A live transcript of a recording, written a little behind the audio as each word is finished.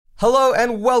Hello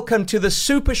and welcome to the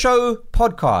SuperShow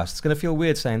podcast. It's going to feel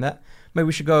weird saying that. Maybe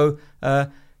we should go,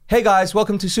 hey guys,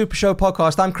 welcome to SuperShow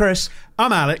podcast. I'm Chris.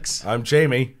 I'm Alex. I'm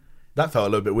Jamie. That felt a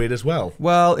little bit weird as well.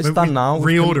 Well, it's done now.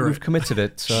 We've it. committed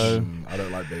it, so... I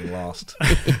don't like being last.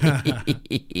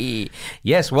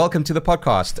 Yes, welcome to the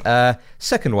podcast.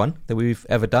 Second one that we've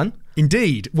ever done.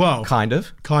 Indeed. Well... Kind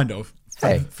of.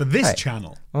 For this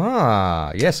channel.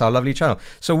 Ah, yes, our lovely channel.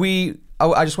 So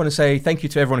I just want to say thank you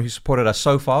to everyone who supported us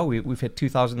so far. We've hit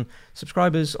 2,000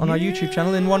 subscribers on our YouTube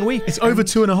channel in 1 week. It's over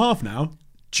 2.5 now.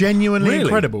 Genuinely Really?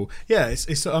 incredible. Yeah,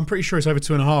 it's. I'm pretty sure it's over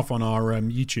 2.5 on our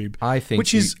YouTube. I think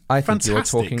fantastic. you're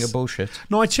talking a bullshit.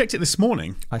 No, I checked it this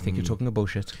morning. I think you're talking a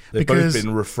bullshit. They've both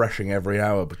been refreshing every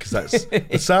hour because that's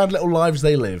the sad little lives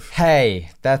they live.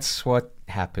 Hey, that's what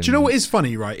happened. Do you know what is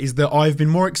funny, right? Is that I've been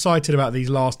more excited about these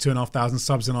last 2,500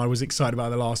 subs than I was excited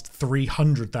about the last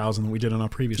 300,000 that we did on our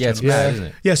previous channel. It's mad, isn't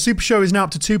it? Yeah, SuperShow is now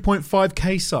up to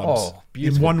 2.5k subs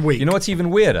in 1 week. You know what's even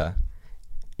weirder?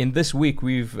 In this week,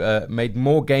 we've made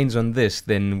more gains on this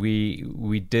than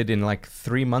we did in like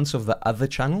 3 months of the other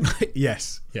channel.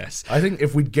 Yes. I think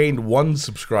if we'd gained one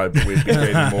subscriber, we'd be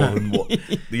gaining more than what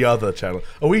the other channel.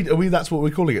 Are we? That's what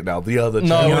we're calling it now. The other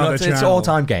channel. No, The we're other not, it's channel.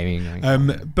 all-time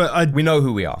gaming. But We know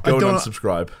who we are. Go and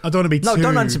unsubscribe. I don't want to be No, too...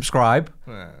 don't unsubscribe.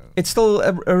 It's still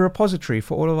a repository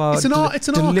for all of our It's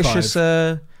an delicious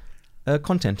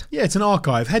content. Yeah, it's an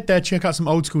archive. Head there, check out some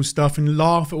old school stuff and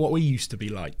laugh at what we used to be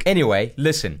like. Anyway,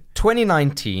 listen.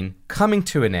 2019 coming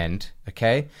to an end,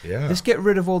 okay? Yeah. Let's get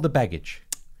rid of all the baggage.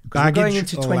 'Cause we're going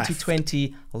into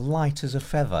 2020 light as a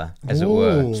feather, as it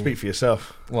were. Speak for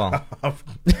yourself. Well,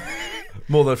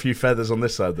 More than a few feathers on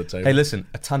this side of the table. hey, listen.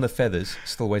 A ton of feathers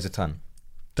still weighs a ton.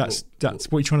 That's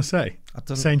what you're trying to say?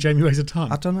 don't- Saying Jamie weighs a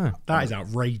ton? I don't know. That is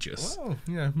outrageous. Oh,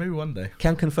 yeah, maybe one day.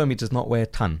 Can confirm he does not weigh a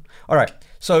ton. All right.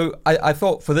 So I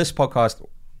thought for this podcast,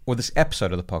 or this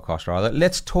episode of the podcast rather,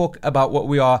 let's talk about what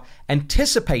we are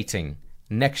anticipating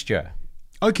next year.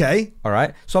 Okay, All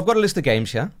right. So I've got a list of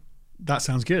games here. that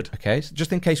sounds good. Okay. So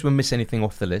just in case we miss anything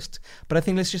off the list. But I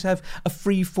think let's just have a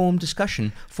free-form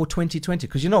discussion for 2020.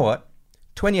 Because you know what?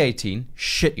 2018,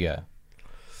 shit year.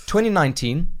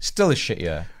 2019, still a shit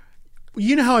year.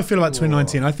 You know how I feel about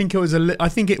 2019. I think it was I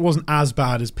think it wasn't as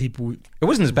bad as people. It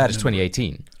wasn't as bad as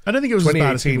 2018. I don't think it was as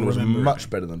bad as 2018 people was remember. much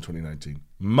better than 2019.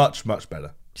 Much, much better.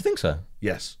 Do you think so?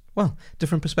 Yes. Well,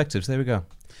 different perspectives. There we go.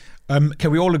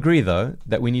 Can we all agree, though,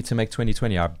 that we need to make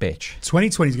 2020 our bitch?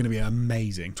 2020 is going to be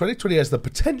amazing. 2020 has the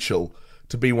potential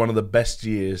to be one of the best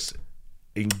years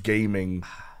in gaming,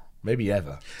 maybe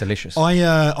ever. Delicious. I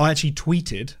actually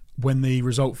tweeted when the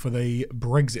result for the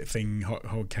Brexit thing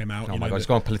came out. Oh my God, it's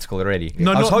gone political already.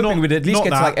 No, I was not- hoping we'd at least not get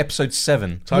to that. like episode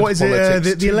 7. Time What for is it? politics,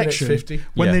 The 2 minutes election. 50.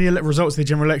 When Yeah. the results of the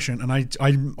general election, and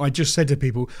I just said to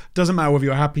people, doesn't matter whether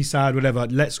you're happy, sad, whatever.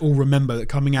 Let's all remember that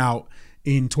coming out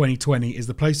in 2020 is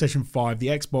the PlayStation 5, the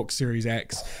Xbox Series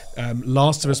X,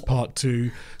 Last of Us Part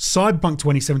 2, Cyberpunk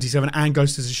 2077, and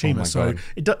Ghost of Tsushima. my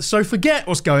God. So forget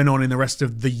what's going on in the rest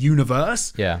of the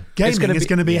universe. Yeah. Gaming is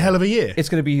going to be a hell of a year. It's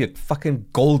going to be a fucking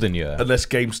golden year. Unless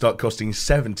games start costing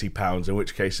 £70, in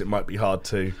which case it might be hard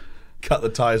to cut the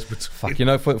ties between. Fuck, you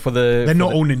know, for the... They're for not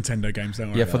the- all Nintendo games, don't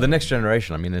worry. Yeah, for the next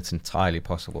generation, I mean, it's entirely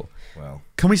possible. Well,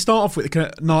 Can we start off with...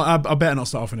 No, I better not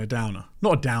start off in a downer.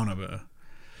 Not a downer, but...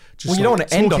 just Well, you don't want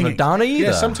to end on a talking- downer either.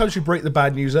 yeah, sometimes you break the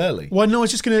bad news early. Well, no, I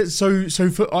was just going to... So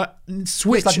for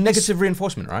Switch... It's like negative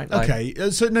reinforcement, right? Like,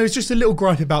 Okay, so no, it's just a little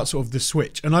gripe about sort of the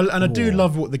Switch, and I do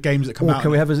love what the games that come Or out.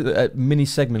 can we have a mini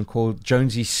segment called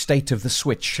Jonesy's State of the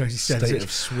Switch? State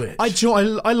of Switch.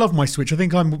 I love my Switch. I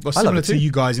think I'm similar it to too.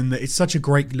 you guys in that it's such a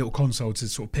great little console to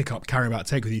sort of pick up, carry about,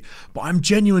 take with you. But I'm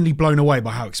genuinely blown away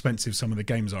by how expensive some of the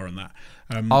games are in that.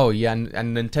 Oh, yeah, and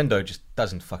Nintendo just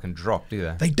doesn't fucking drop, do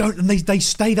they? They don't, and they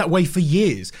stay that way for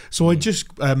years. So I just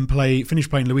finished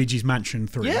playing Luigi's Mansion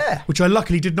 3, Yeah. which I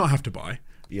luckily did not have to buy,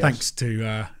 Yes. thanks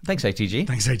to Thanks, ATG.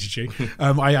 thanks ATG.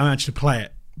 I managed to play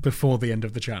it before the end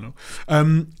of the channel.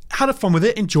 Had a fun with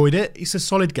it, enjoyed it. It's a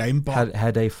solid game, but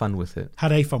Had a fun with it.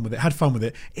 had fun with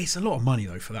it. It's a lot of money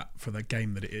though for the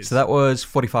game that it is. So that was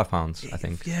 £45, I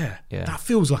think. yeah, Yeah. that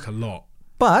feels like a lot.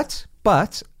 But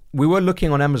we were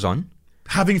looking on Amazon.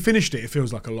 Having finished it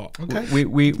feels like a lot. Okay.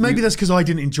 Maybe that's because I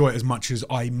didn't enjoy it as much as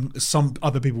some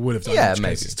other people would have done. Yeah, in which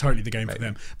maybe. case it's totally the game for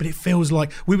them. But it feels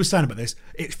like we were saying about this.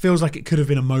 It feels like it could have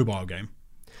been a mobile game.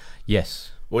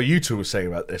 Yes. Well, you two were saying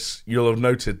about this. You'll have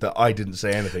noted that I didn't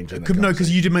say anything during the No, because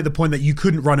conversation. you did make the point that you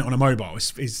couldn't run it on a mobile.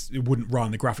 It wouldn't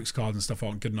run. The graphics cards and stuff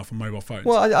aren't good enough on mobile phones.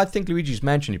 Well, I think Luigi's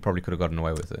Mansion, you probably could have gotten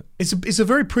away with it. It's a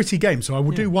very pretty game, so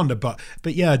I do wonder. But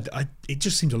yeah, it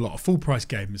just seems a lot. A full price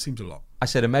game, it seems a lot. I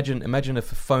said, imagine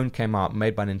if a phone came out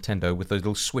made by Nintendo with those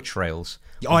little switch rails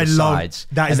on I the love sides,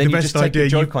 that. Is and then the you best just take idea. the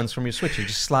Joy-Cons from your Switch and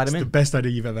just slide them It's in. the best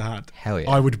idea you've ever had. Hell yeah.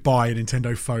 I would buy a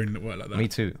Nintendo phone that worked like that. Me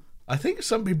too. I think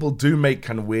some people do make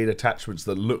kind of weird attachments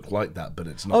that look like that, but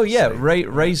it's not. Oh the yeah, same.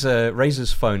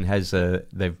 Razer's phone has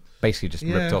they've basically just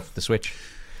ripped off the Switch.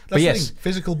 That's But the yes, thing,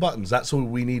 physical buttons. That's all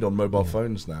we need on mobile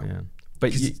phones now. yeah.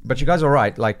 But you guys are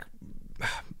right. Like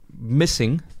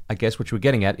missing, I guess what you were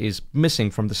getting at is missing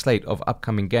from the slate of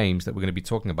upcoming games that we're going to be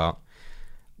talking about.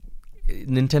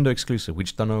 Nintendo exclusive. We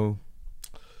just don't know.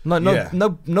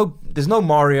 No. There's no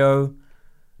Mario.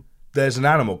 There's an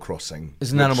Animal Crossing.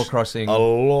 There's an which Animal Crossing. A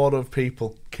lot of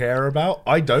people care about.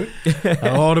 I don't,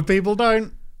 A lot of people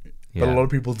don't. but a lot of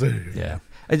people do. Yeah.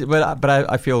 But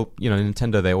I feel,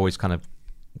 Nintendo, they always kind of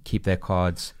keep their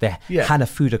cards, their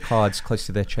Hanafuda cards close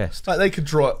to their chest. Like they could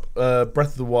drop Breath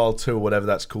of the Wild 2 or whatever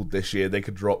that's called this year. They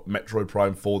could drop Metroid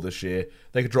Prime 4 this year.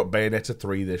 They could drop Bayonetta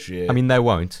 3 this year. I mean, they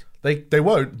won't. They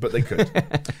won't, but they could.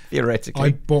 Theoretically.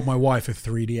 I bought my wife a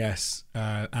 3DS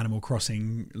Animal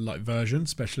Crossing version,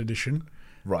 special edition,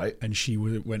 Right. and she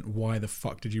went, "Why the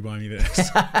fuck did you buy me this?"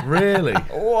 Really?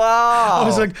 Wow. I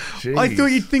was like, jeez. "I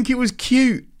thought you'd think it was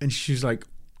cute," and she's like,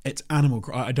 "It's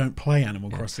I don't play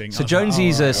Animal Crossing." So I was like,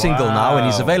 Jonesy's "Oh, right." single now, and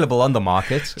he's Wow. available on the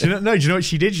market. Do you know what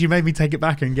she did? She made me take it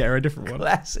back and get her a different one.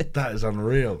 Classic. That is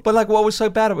unreal. But like, what was so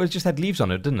bad? It just had leaves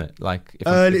on it, didn't it? Like, if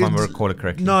I'm recalling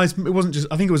correctly. No, it wasn't just.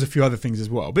 I think it was a few other things as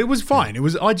well, but it was fine. It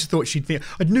was. I just thought she'd think.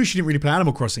 I knew she didn't really play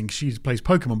Animal Crossing. She plays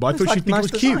Pokemon, but I It's thought like she'd think nice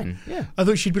it was design, cute. yeah. I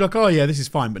thought she'd be like, "Oh yeah, this is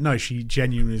fine," but no, she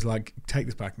genuinely was like, "Take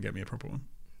this back and get me a proper one."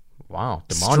 Wow,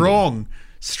 demanding.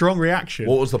 Strong reaction.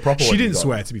 What was the proper She one you didn't got?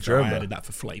 swear. To be Do you fair, I remember? added that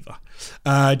for flavour.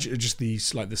 Just the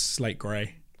slate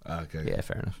grey. Okay. Yeah,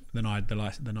 fair enough. Then I had the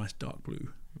nice dark blue.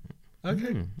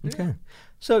 Okay. Okay.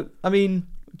 So, I mean,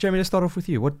 Jeremy, let's start off with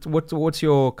you. What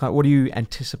are you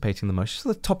anticipating the most? Just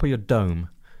at the top of your dome.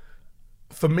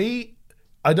 For me,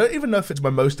 I don't even know if it's my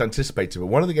most anticipated, but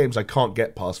one of the games I can't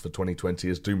get past for 2020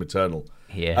 is Doom Eternal.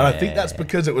 Yeah. And I think that's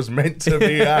because it was meant to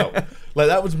be out. Like,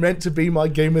 that was meant to be my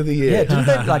game of the year. Yeah,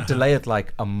 didn't they delay it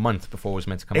like a month before it was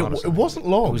meant to come out? Or It something? wasn't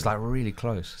long. It was like really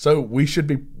close. So we should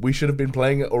have been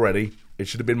playing it already. It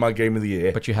should have been my game of the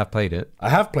year. But you have played it. I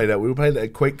have played it. We played it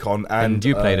at QuakeCon. And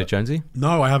you played it, Jonesy?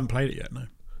 No, I haven't played it yet. No.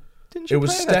 Didn't you It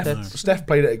was play it? Steph. Steph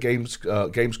played it at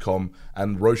Gamescom,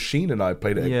 and Roisin and I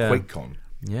played it Yeah. at QuakeCon.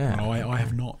 Yeah. No, I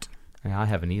have not. Yeah, I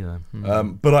haven't either.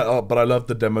 Hmm. But I love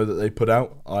the demo that they put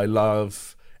out. I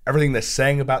love everything they're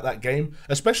saying about that game,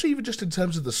 especially even just in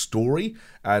terms of the story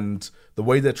and the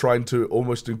way they're trying to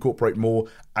almost incorporate more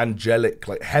angelic,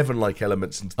 like heaven-like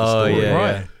elements into the story.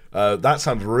 yeah. Right. That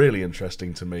sounds really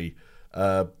interesting to me.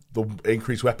 The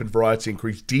increased weapon variety,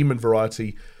 increased demon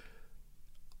variety.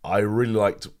 I really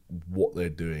liked what they're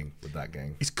doing with that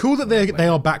game. It's cool that they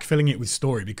are backfilling it with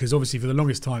story, because obviously for the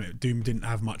longest time Doom didn't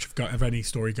have much of any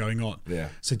story going on. Yeah.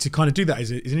 So to kind of do that is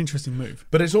an interesting move.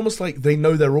 But it's almost like they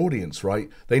know their audience, right?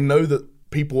 They know that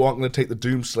people aren't going to take the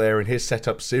Doomslayer and his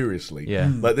setup seriously.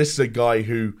 Yeah. Like, this is a guy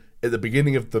who, at the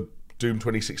beginning of the Doom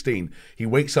 2016, he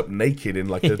wakes up naked in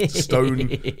like a stone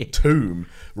tomb,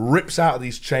 rips out of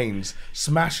these chains,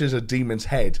 smashes a demon's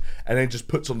head, and then just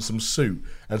puts on some suit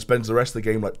and spends the rest of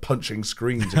the game like punching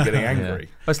screens and getting angry.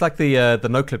 Yeah. It's like the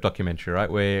NoClip documentary,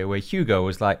 right? Where Hugo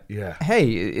was like, Yeah.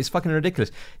 hey, it's fucking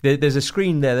ridiculous. There's a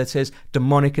screen there that says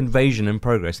demonic invasion in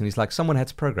progress. And he's like, someone had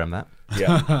to program that.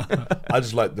 Yeah. I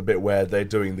just like the bit where they're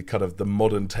doing the kind of the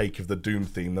modern take of the Doom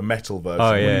theme, the metal version,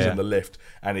 Oh, when yeah, he's yeah. in the lift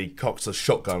and he cocks a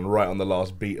shotgun right on the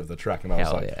last beat of the track. And I was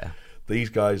Hell like, yeah. these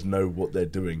guys know what they're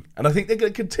doing. And I think they're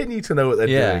going to continue to know what they're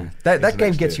Yeah. doing. That into game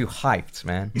next gets year. you hyped,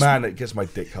 man. Man, it gets my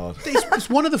dick hard. It's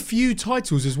one of the few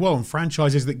titles as well and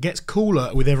franchises that gets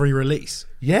cooler with every release.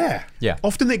 Yeah. Yeah.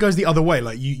 Often it goes the other way.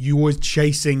 Like you always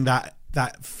chasing that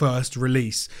first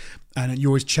release, and you're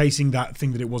always chasing that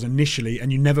thing that it was initially,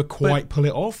 and you never quite pull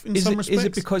it off in some respects. Is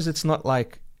it because it's not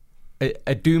like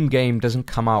a Doom game doesn't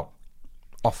come out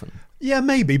often? Yeah,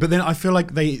 maybe, but then I feel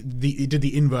like they did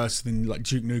the inverse than like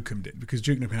Duke Nukem did, because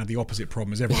Duke Nukem had the opposite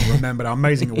problem, as everyone remembered how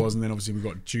amazing it was, and then obviously we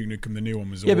got Duke Nukem, the new one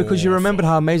was Yeah, because you awful. remembered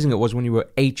how amazing it was when you were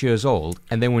 8 years old,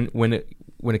 and then when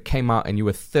it came out and you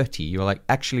were 30, you were like,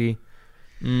 actually,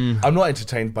 I'm not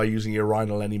entertained by using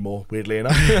urinal anymore, weirdly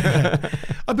enough.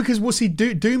 Because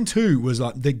Doom 2 was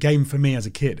like the game for me as a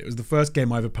kid. It was the first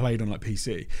game I ever played on like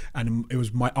PC, and it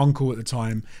was my uncle at the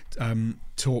time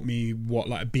taught me what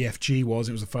like a BFG was.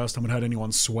 It was the first time I'd heard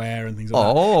anyone swear and things like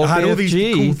that. Oh, I had all these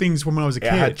BFG. cool things from when I was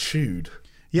a I had kid. chewed.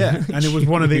 Yeah, and it was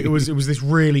one of the it was this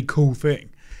really cool thing.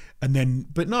 And then,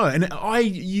 but no, and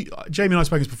Jamie and I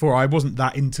spoke this before. I wasn't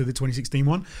that into the 2016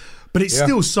 one, but it's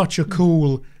still such a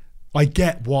cool I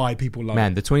get why people love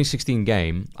Man, it. the 2016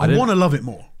 game. I want to love it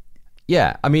more.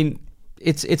 Yeah, I mean,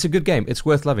 it's a good game. It's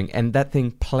worth loving, and that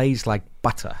thing plays like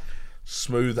butter.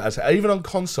 Smooth as even on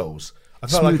consoles. I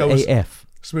felt Smooth like I was AF.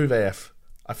 smooth AF.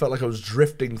 I felt like I was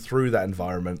drifting through that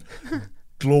environment,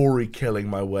 glory killing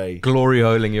my way. Glory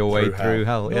holing your way Through through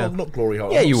hell. Yeah, No, not glory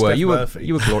hole. yeah, I'm you not were. Steph You were. Murphy.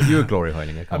 You were glory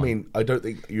holing it. I mean, I don't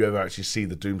think you ever actually see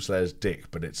the Doomslayer's dick,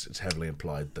 but it's heavily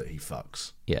implied that he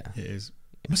fucks. yeah. It is.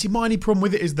 See, my only problem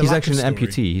with it is the He's lack actually of an story.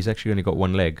 amputee. He's actually only got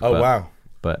one leg. Oh wow,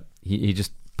 But he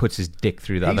just puts his dick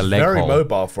through the he's other leg very hole.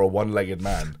 mobile for a one-legged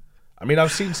man. I mean,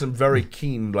 I've seen some very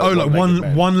keen. Like, Oh, like one-legged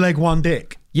men. one leg, one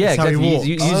dick. Yeah, That's how exactly. he He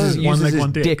walks. uses one leg, his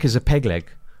one dick as a peg leg.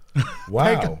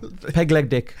 Wow, Peg leg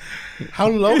dick. how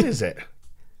long is it?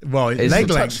 Well, It's- leg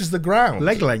It length. touches the ground.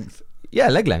 Leg length. Yeah,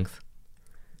 leg length.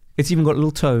 It's even got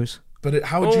little toes. But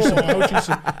how would you? How would you? You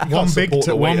can't One big support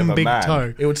toe- the weight one of a big man.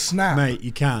 toe. It would snap. Mate,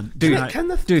 you can. Dude, Mate, Can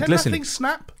Dude, that listen. thing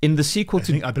snap? In the sequel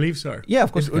to I believe so. yeah,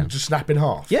 of course It it can. would just snap in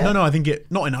half. Yeah. No, I think it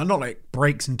not like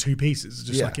breaks in two pieces. It's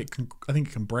just Yeah. like it can. I think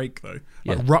it can break though.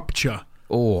 Yeah. Like rupture.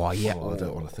 Oh yeah. Oh, I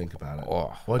don't want to think about it.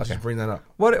 Oh, Why did you okay. bring that up?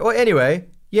 Well, anyway,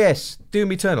 yes,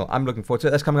 Doom Eternal. I'm looking forward to it.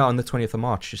 That's coming out on the 20th of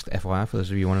March. Just FYI for those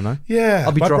of you who want to know. Yeah,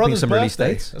 I'll be my dropping brother's some release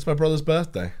birthday. dates. That's my brother's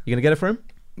birthday. You gonna get it for him?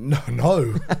 No,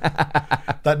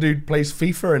 that dude plays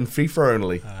FIFA and FIFA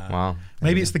only. Wow.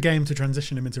 Maybe it's the game to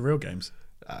transition him into real games.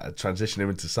 Transition him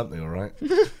into something, all right,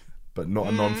 but not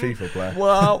a non-FIFA player.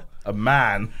 Well, A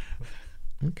man.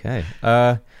 okay.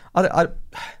 I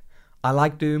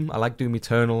like Doom. I like Doom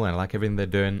Eternal, and I like everything they're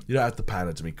doing. You don't have to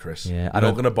pander to me, Chris. Yeah, I'm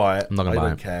not going to buy it. I'm not gonna I buy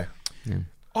don't it. care.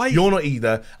 I You're not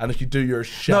either, and if you do, you're a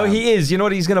sham. No, he is. You know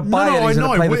what? He's gonna buy No, it. And he's I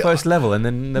gonna know, play the we- first level, and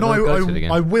then never go to it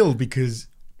again. I will because.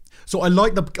 So I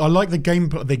like the game,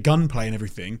 the gunplay and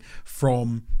everything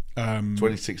from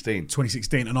 2016.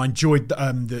 2016, and I enjoyed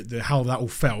the how that all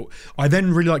felt. I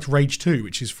then really liked Rage 2,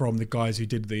 which is from the guys who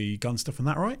did the gun stuff. And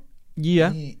that right?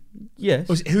 Yeah. Yes.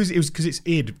 It was because it's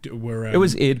id. Were It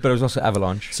was id, but it was also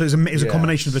Avalanche. so it was a Yes.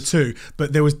 combination of the two,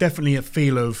 but there was definitely a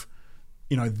feel of,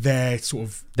 their sort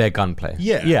of Their gunplay.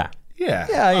 Yeah. Yeah. Yeah,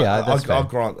 Yeah, that's fair. I'll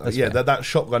grant. That's Yeah, fair. that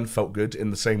shotgun felt good in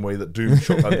the same way that Doom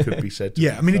shotgun could be said. To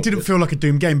yeah. I mean, it felt didn't good. feel like a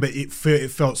Doom game, but it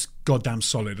felt goddamn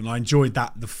solid, and I enjoyed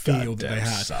the feel that they Goddamn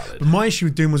had. solid. But my issue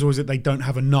with Doom was always that they don't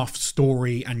have enough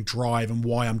story and drive and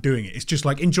why I'm doing it. It's just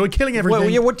like enjoy killing everything. Well,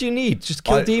 yeah. What do you need? Just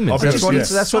kill I'll demons. be That's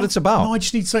honest, what, yeah. it's about. No, I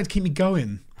just need something to keep me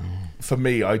going. For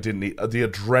me, I didn't need the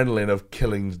adrenaline of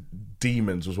killing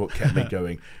demons was what kept me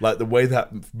going. Like the way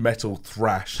that metal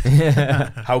thrashed,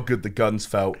 how good the guns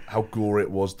felt, how gory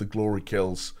it was, the glory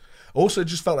kills. Also, it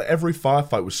just felt like every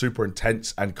firefight was super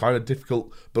intense and kind of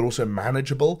difficult, but also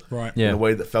manageable. Right. Yeah. In a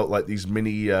way that felt like these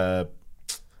mini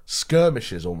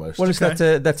skirmishes almost. Well, it's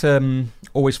that's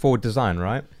always forward design,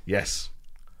 right? Yes.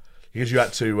 Because you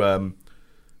had to.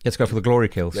 Let's go for the glory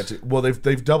kills. Well,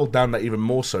 they've doubled down that even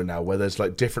more so now, where there's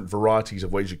like different varieties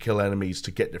of ways you kill enemies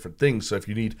to get different things. So if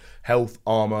you need health,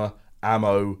 armor,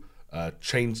 ammo,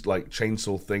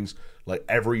 chainsaw things, like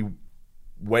every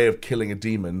way of killing a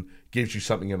demon gives you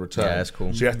something in return. Yeah, that's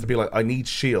cool. So you have to be like, I need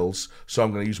shields, so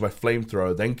I'm going to use my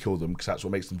flamethrower, then kill them because that's what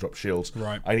makes them drop shields.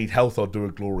 Right. I need health, I'll do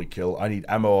a glory kill. I need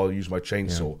ammo, I'll use my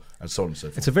chainsaw, and so on and so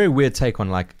forth. It's a very weird take on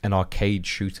like an arcade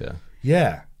shooter.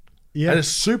 Yeah. Yeah. And it's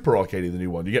super arcadey, the new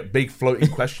one. You get big floating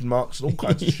question marks and all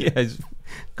kinds of shit. Yeah, it's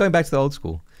going back to the old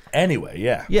school. Anyway,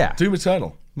 yeah. Yeah. Doom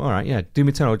Eternal. All right, yeah. Doom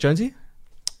Eternal. Jonesy?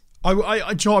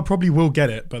 I probably will get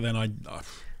it, but then Oh,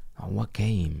 what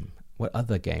game? What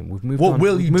other game? We've moved What on.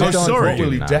 will we've you moved do? on sorry. from What will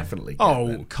Doom you now. definitely get oh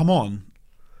then? come on,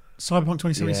 Cyberpunk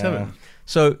 2077. Yeah.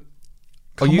 So,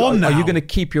 Come are you on are you now. going to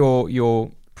keep your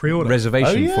Pre-order.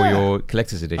 reservation Oh, for yeah. your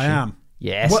collector's edition? I am.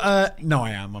 Yes. Well, no,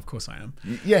 I am. Of course, I am.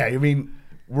 Yeah, I mean,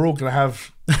 we're all going to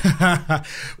have...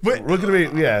 But We're going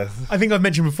to be... Yeah. I think I've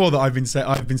mentioned before that I've been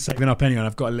saving up anyway, and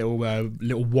I've got a little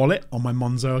wallet on my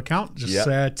Monzo account,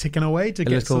 just ticking away to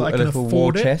get so that I can little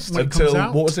afford war it chest. when it comes Until...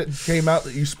 out. What was it came out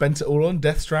that you spent it all on?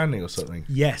 Death Stranding or something?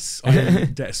 Yes,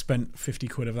 I spent 50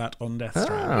 quid of that on Death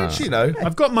Stranding. Ah. Which, you know...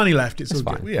 I've got money left. It's all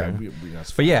fine. good. Yeah,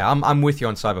 that's But yeah, I'm with you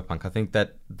on Cyberpunk. I think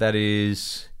that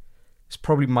is it's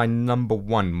probably my number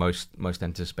one most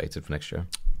anticipated for next year.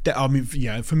 I mean,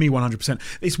 yeah, for me, 100%.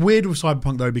 It's weird with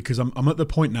Cyberpunk though, because I'm at the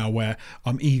point now where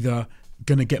I'm either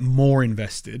gonna get more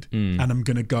invested and I'm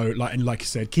gonna go like you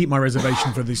said, keep my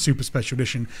reservation for the super special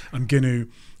edition. I'm gonna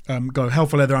go hell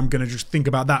for leather. I'm gonna just think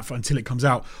about that until it comes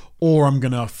out, or I'm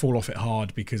gonna fall off it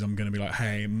hard because I'm gonna be like,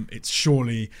 hey, it's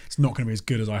not gonna be as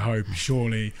good as I hope.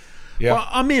 Surely. Yeah. Well,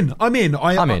 I'm in. I'm in.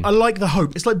 I like the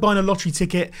hope. It's like buying a lottery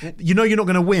ticket. You know you're not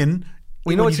going to win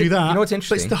when you do that. You know what's But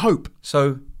interesting? it's the hope.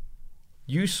 So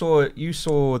you saw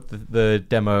the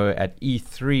demo at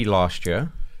E3 last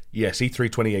year. Yes, E3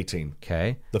 2018.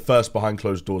 Okay. The first behind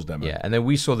closed doors demo. Yeah, and then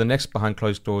we saw the next behind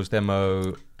closed doors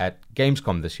demo at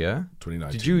Gamescom this year.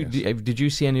 2019. Did you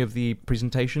see any of the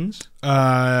presentations?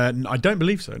 I don't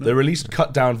believe so. No. They released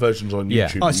cut down versions on Yeah.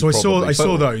 YouTube. Oh, so I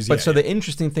saw those. But yeah, so the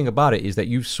interesting thing about it is that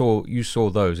you saw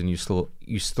those, and you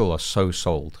still are so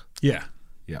sold. yeah.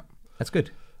 Yeah. That's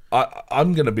good.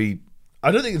 I'm going to be...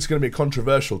 I don't think it's going to be a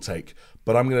controversial take,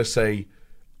 but I'm going to say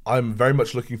I'm very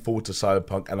much looking forward to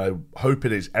Cyberpunk, and I hope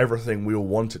it is everything we all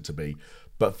want it to be.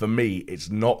 But for me, it's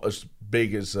not as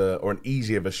big as or an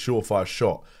easy of a surefire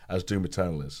shot as Doom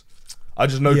Eternal is. I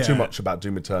just know too much about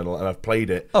Doom Eternal, and I've played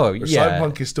it. Oh, yeah.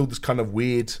 Cyberpunk is still this kind of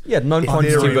weird... known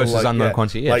quantity ethereal, versus unknown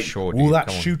quantity. Yeah, like, sure. Will dude, that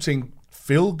come on. shooting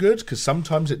feel good? Because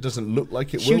sometimes it doesn't look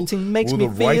like it Shooting will. makes will me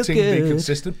the feel writing be good.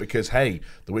 consistent? Because, hey,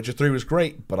 The Witcher 3 was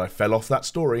great, but I fell off that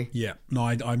story. Yeah, no,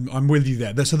 I'm with you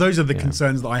there. So those are the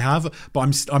concerns that I have,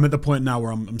 but I'm at the point now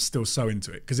where I'm still so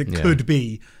into it because it could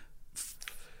be.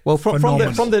 Well, from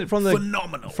the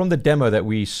phenomenal. from the demo that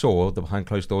we saw, the behind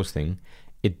closed doors thing,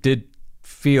 it did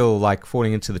feel like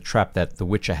falling into the trap that The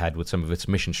Witcher had with some of its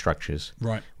mission structures.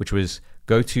 Right. Which was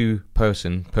go to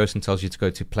person tells you to go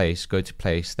to place,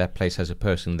 that place has a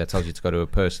person that tells you to go to a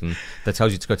person, that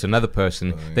tells you to go to another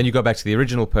person, then you go back to the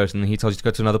original person and he tells you to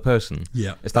go to another person.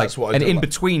 Yeah. It's like, That's what I and did in like.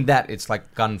 between that, it's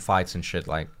like gunfights and shit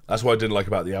like. That's what I didn't like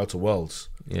about the Outer Worlds.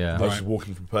 Yeah. I was just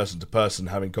walking from person to person,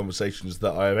 having conversations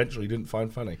that I eventually didn't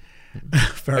find funny.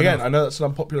 Fair Again, enough. I know that's an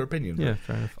unpopular opinion. Yeah,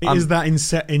 fair enough. It is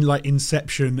that in like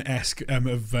Inception-esque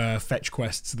of fetch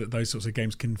quests that those sorts of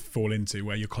games can fall into,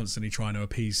 where you're constantly trying to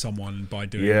appease someone by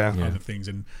doing other things,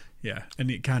 and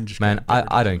it can just Man, get a bit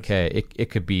I don't ridiculous.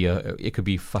 care. It could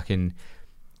be fucking,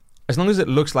 as long as it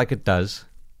looks like it does,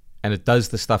 and it does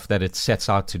the stuff that it sets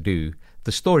out to do.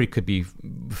 The story could be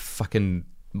fucking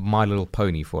My Little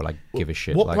Pony for like give a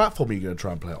shit. What like, platform are you going to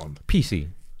try and play it on? PC.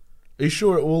 Are you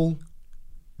sure it will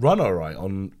run all right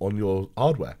on your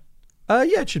hardware?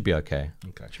 Yeah, it should be okay.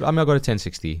 Okay. I mean, I've got a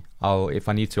 1060. If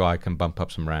I need to, I can bump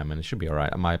up some RAM, and it should be all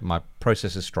right. My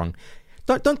processor's strong.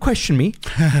 Don't question me.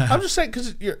 I'm just saying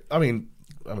because I mean,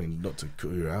 not to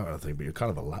call you out or anything, but you're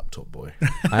kind of a laptop boy.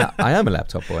 I am a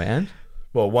laptop boy, and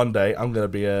Well, one day I'm going to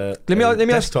be a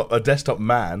desktop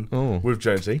man with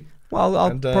Jonesy. well,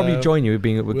 I'll probably join you.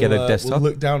 We'll get a desktop.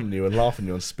 We'll look down on you and laugh on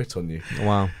you and spit on you.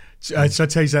 Wow. So I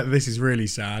tell you that this is really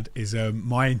sad. Is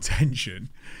my intention?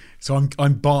 So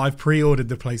I've pre-ordered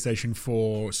the PlayStation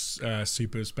 4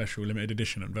 Super Special Limited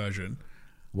Edition version.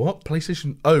 What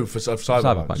PlayStation? Oh, for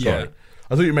Cyberpunk. Yeah. Sorry,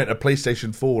 I thought you meant a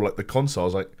PlayStation 4, like the console. I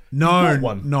was like, No,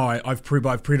 one. no, I've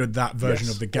pre-ordered that version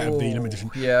Yes. of the limited edition.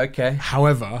 Yeah. Okay.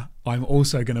 However, I'm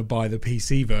also going to buy the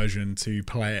PC version to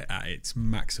play it at its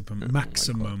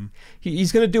maximum.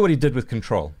 He's going to do what he did with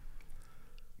Control.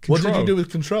 What did you do with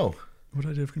Control? What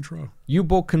did I do with Control? You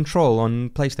bought Control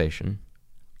on PlayStation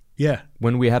Yeah.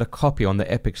 when we had a copy on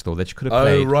the Epic Store that you could have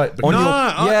played. Oh, right. On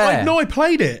I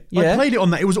played it. Yeah. I played it on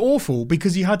that. It was awful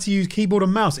because you had to use keyboard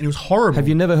and mouse, and it was horrible. Have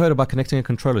you never heard about connecting a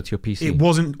controller to your PC? It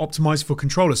wasn't optimized for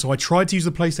controller, so I tried to use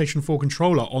the PlayStation 4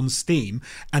 controller on Steam,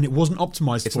 and it wasn't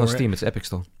optimized It's for not it. Steam. It's Epic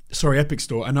Store. Sorry, Epic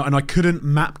Store, and I couldn't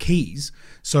map keys,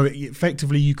 so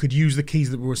effectively you could use the keys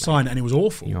that were assigned, and it was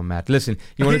awful. You're mad. Listen,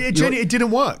 It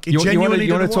didn't work. It you genuinely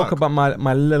want didn't to talk work. about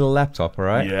my little laptop, all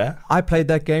right? Yeah. I played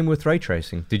that game with ray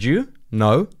tracing. Did you?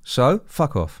 No. So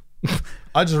fuck off.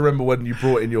 I just remember when you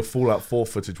brought in your Fallout 4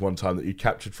 footage one time that you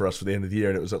captured for us for the end of the year,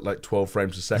 and it was at like 12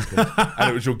 frames a second, and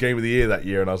it was your game of the year that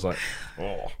year, and I was like,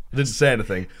 oh. I didn't say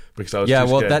anything because I was Yeah,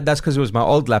 too well, scared. that's because it was my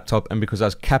old laptop, and because I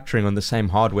was capturing on the same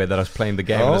hardware that I was playing the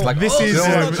game. And it's like, this Do is you know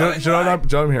uh, what- do you know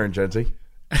what I'm hearing, Jonesy?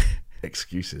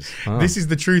 Excuses. This is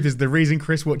the truth. Is the reason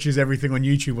Chris watches everything on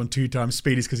YouTube on 2 times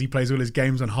speed is because he plays all his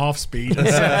games on half speed. So he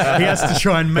has to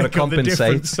try and make up the compensate.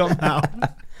 difference somehow.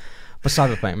 But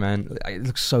Cyberpunk, man, it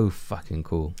looks so fucking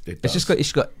cool. It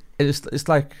It's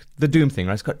like the Doom thing,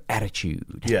 right? It's got attitude.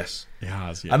 Yes. It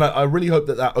has, yeah. And I really hope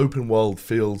that open world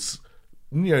feels,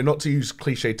 not to use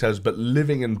cliche terms, but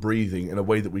living and breathing in a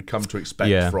way that we come to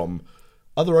expect from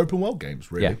other open world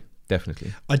games, really. Yeah,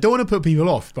 definitely. I don't want to put people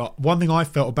off, but one thing I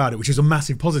felt about it, which is a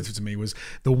massive positive to me, was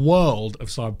the world of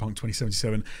Cyberpunk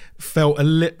 2077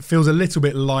 feels a little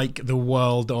bit like the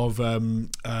world of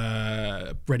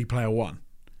Ready Player One.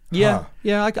 Yeah,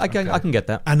 I can get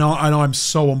that. And I'm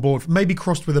so on board. Maybe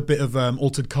crossed with a bit of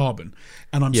Altered Carbon,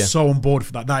 and I'm so on board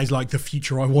for that. That is like the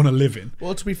future I want to live in.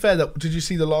 Well, to be fair, did you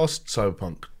see the last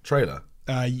Cyberpunk trailer?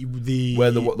 Where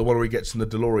the one where he gets in the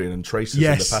DeLorean and traces in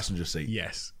the passenger seat?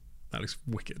 Yes, that looks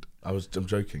wicked. I'm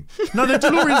joking. No, the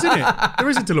DeLorean's in it. There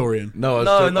is a DeLorean. No,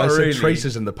 not I said really.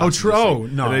 traces in the passenger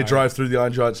seat, no. and they drive through the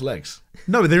Iron Giant's legs.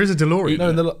 No, there is a DeLorean.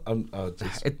 No,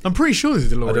 I'm pretty sure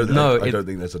there's a DeLorean. I don't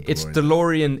think there's a DeLorean. It's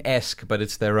DeLorean-esque, but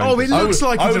it's their own. Oh, it looks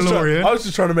like a DeLorean. I was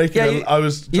just trying to make it. I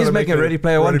was trying to make a Ready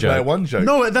Player One joke.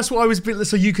 No, that's what I was.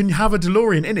 So you can have a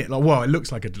DeLorean in it. Like, well, it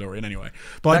looks like a DeLorean anyway.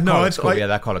 But no, cool. Yeah,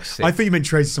 that car looks sick. I thought you meant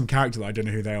Tracer, some character that I don't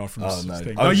know who they are from this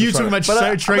thing. Oh, you talking about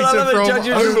Tracer from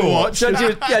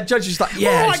Overwatch? Judge is like,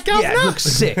 it looks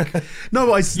sick.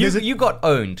 No, you got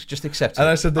owned. Just accept it. And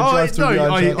I said the drive through the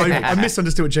Iron Giant. I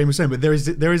misunderstood what James was saying, but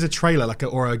there is a trailer,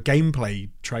 or a gameplay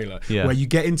trailer, where you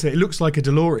get into. It looks like a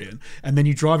DeLorean, and then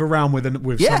you drive around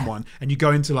with someone, and you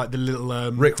go into like the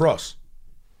little Rick Ross.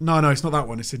 No, it's not that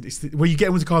one. It's where you get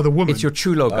into the car with a woman. It's your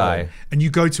chulo guy. And you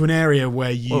go to an area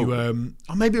where you...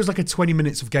 maybe it was like a 20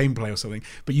 minutes of gameplay or something.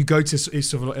 But you go to it's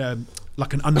sort of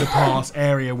like an underpass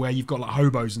area where you've got like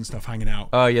hobos and stuff hanging out.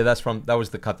 Oh, yeah, that was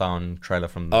the cut-down trailer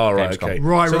from Gamescom.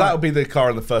 Okay. So that would be the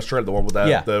car in the first trailer, the one with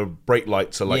the brake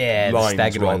lights are like lines.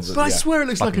 Staggered ones. But I swear it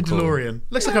looks like a DeLorean. Cool.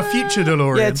 Looks like a future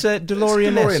DeLorean. Yeah, it's a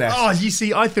DeLorean-esque. Oh, you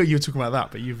see, I thought you were talking about that,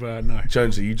 but you've... no.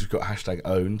 Jonesy, you just got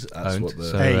 #owned. That's what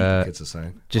the kids are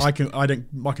saying. I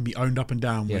can be owned up and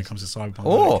down when it comes to Cyberpunk.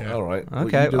 Oh, all right.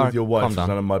 Okay. What you do with your wife is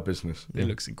none of my business. It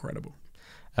looks incredible.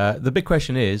 The big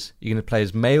question is, you're going to play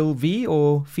as male V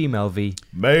or female V?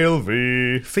 Male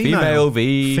V. Female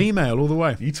V. Female all the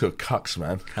way. You took cucks,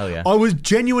 man. Hell yeah. I was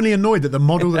genuinely annoyed that the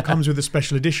model that comes with the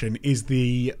special edition is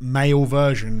the male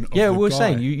version of the we were guy.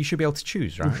 saying you should be able to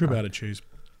choose, right? You should be able to choose.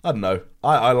 I don't know.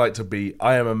 I like to be.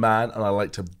 I am a man, and I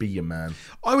like to be a man.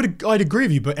 I'd agree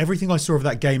with you, but everything I saw of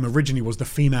that game originally was the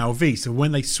female V. So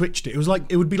when they switched it,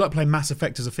 it would be like playing Mass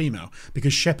Effect as a female,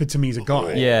 because Shepard to me is a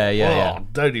guy. Yeah.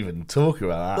 Don't even talk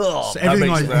about that. So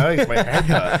everything that makes my head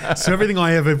hurt. So everything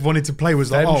I ever wanted to play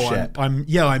was like,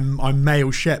 I'm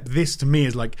male Shep. This to me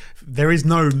is like there is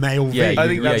no male V. I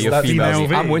think that's female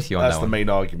V. I'm with you on that's that the one. main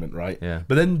argument, right? Yeah.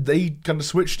 But then they kind of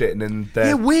switched it, and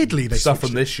then weirdly they stuff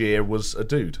switched from this year was a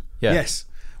dude. Yeah. Yes,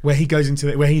 where he goes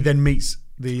into where he then meets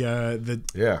the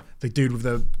dude with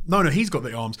the he's got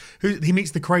the arms. He meets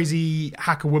the crazy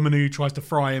hacker woman who tries to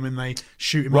fry him, and they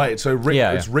shoot him. Right. Up. So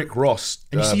it's Rick Ross.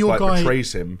 And you see your guy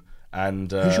betrays him.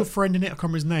 And who's your friend in it? I can't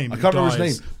remember his name. I can't remember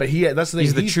his name, but that's the thing.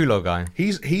 He's the chulo guy.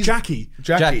 He's Jackie.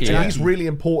 And he's really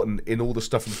important in all the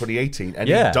stuff in 2018, and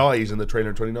he dies in the trailer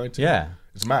in 2019. Yeah.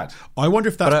 It's mad. I wonder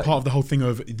if that's part of the whole thing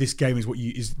of this game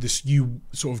is you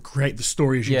sort of create the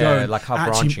story as you go. Yeah, like how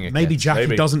branching it maybe gets.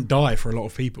 Jackie doesn't die for a lot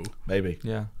of people. Maybe.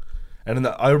 Yeah. And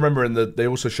I remember they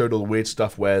also showed all the weird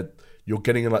stuff where you're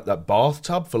getting in like that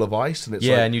bathtub full of ice, and it's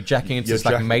and you're jacking into this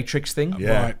like Matrix thing.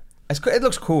 Yeah. Right. It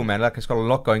looks cool, man. Like it's got a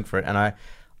lot going for it, and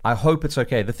I hope it's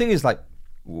okay. The thing is, like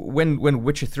when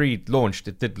Witcher 3 launched,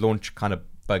 it did launch kind of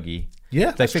buggy.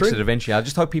 Yeah, they fixed it eventually. I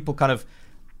just hope people kind of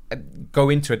go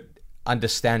into it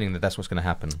understanding that that's what's going to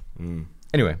happen.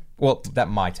 Anyway, well, that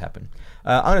might happen.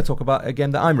 I'm going to talk about a game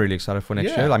that I'm really excited for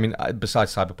next year. I mean,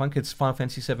 besides Cyberpunk, it's Final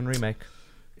Fantasy VII Remake.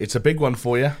 It's a big one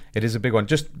for you. It is a big one.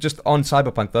 Just on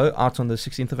Cyberpunk, though, out on the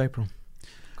 16th of April.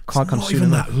 Can't come soon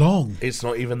enough. That long. It's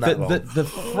not even that long. The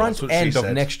front end of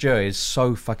next year is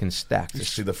so fucking stacked. You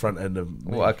see the front end of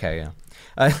me. Well, okay,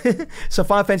 yeah. So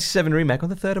Final Fantasy VII Remake on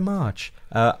the 3rd of March.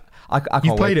 I can't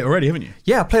You've played wait. it already, haven't you?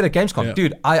 Yeah, I played at Gamescom. Yeah.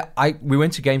 Dude, we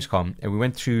went to Gamescom and we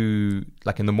went to,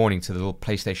 like in the morning, to the little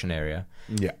PlayStation area.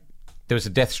 Yeah. There was a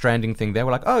Death Stranding thing there.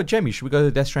 We're like, oh, Jamie, should we go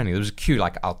to Death Stranding? There was a queue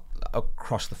like out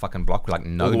across the fucking block. We're like,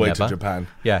 no, all the way never. to Japan.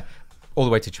 Yeah, all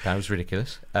the way to Japan. It was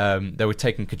ridiculous. They were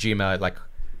taking Kojima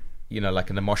like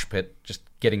in the mosh pit, just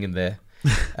getting in there.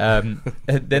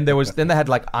 Then they had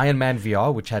like Iron Man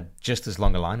VR, which had just as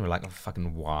long a line. We're like, oh,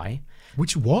 fucking why?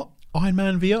 Which what? Iron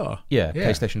Man VR? Yeah,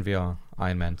 PlayStation VR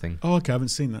Iron Man thing. Oh, okay, I haven't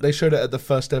seen that. They showed it at the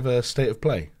first ever State of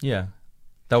Play. Yeah,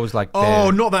 that was like.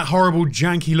 Not that horrible,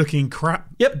 janky looking crap.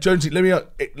 Yep, Jonesy. Let me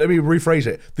rephrase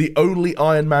it. The only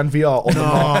Iron Man VR on the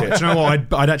market. Do you know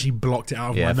what? I'd actually blocked it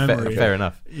out of my memory. Fair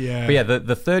enough. Yeah, but yeah,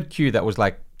 the third queue that was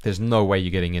like, there's no way you're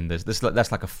getting in this.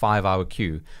 That's like a 5-hour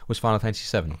queue. Was Final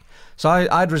Fantasy VII. So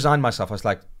I'd resigned myself. I was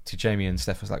like to Jamie and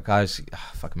Steph. I was like, guys,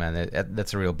 fuck man,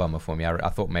 that's a real bummer for me. I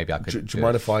thought maybe I could. Do you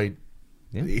mind if I?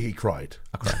 Yeah. He cried.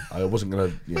 I cried. I wasn't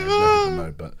gonna.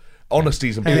 No, but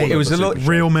honesty's important. Hey, it was a lot.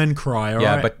 Real men cry. All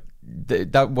right?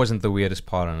 But that wasn't the weirdest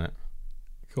part on it.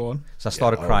 Go on. So I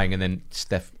started crying, and then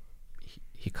Steph,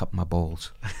 he cupped my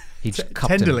balls. He just cupped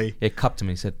tenderly. Him. He cupped him.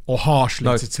 He said, or harshly.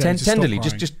 No, to tenderly,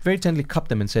 stop just very tenderly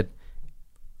cupped him and said,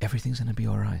 everything's gonna be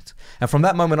all right. And from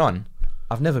that moment on,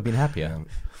 I've never been happier. Yeah.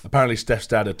 Apparently, Steph's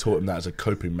dad had taught him that as a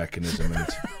coping mechanism. And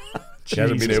He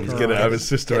hasn't been able to get it out of his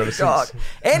sister ever God. since.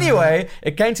 Anyway,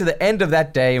 it came to the end of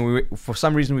that day, and for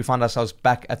some reason we found ourselves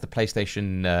back at the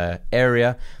PlayStation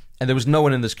area, and there was no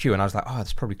one in this queue, and I was like, oh,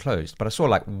 it's probably closed. But I saw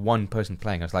like one person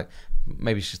playing. I was like,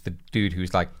 maybe it's just the dude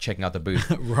who's like checking out the booth.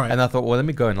 Right. And I thought, well, let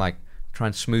me go and like try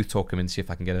and smooth talk him and see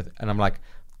if I can get it. And I'm like,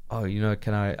 oh,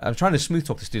 I'm trying to smooth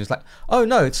talk the students. Like, oh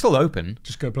no, it's still open.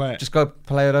 Just go play it. Just go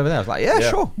play it over there. I was like, yeah.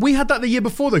 Sure. We had that the year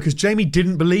before though, because Jamie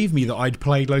didn't believe me that I'd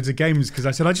played loads of games because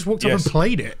I said I just walked up and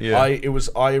played it. Yeah.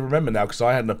 I remember now because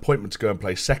I had an appointment to go and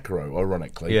play Sekiro.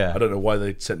 Ironically, Yeah. I don't know why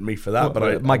they sent me for that,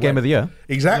 but my game of the year.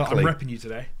 Exactly. I'm repping you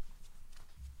today.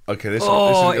 Okay, this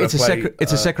It's is a play,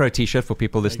 it's a Sekiro t-shirt for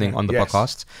people listening on the Yes.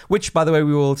 podcast, which, by the way,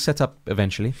 we will set up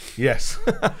eventually. Yes.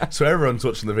 So everyone's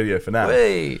watching the video for now.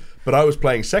 Hey. But I was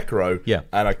playing Sekiro, Yeah.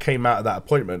 and I came out of that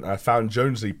appointment and I found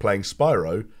Jonesy playing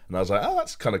Spyro, and I was like, oh,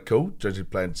 that's kind of cool. Jonesy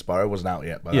playing Spyro wasn't out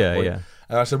yet by that point. Yeah.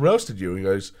 And I said, what else did you? And he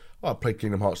goes, oh, I played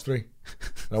Kingdom Hearts 3.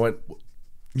 And I went...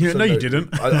 Yeah, So no, you didn't.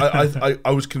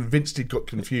 I was convinced he'd got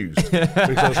confused.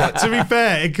 Because I was like, To be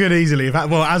fair, it could easily have.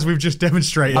 Well, as we've just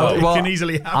demonstrated, it can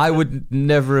easily happen. I would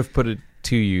never have put it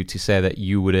to you to say that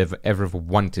you would ever have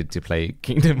wanted to play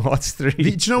Kingdom Hearts 3. Do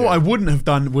you know what I wouldn't have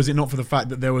done? Was it not for the fact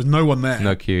that there was no one there?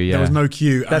 No queue, yeah. There was no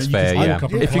queue. That's and you fair, could yeah. walk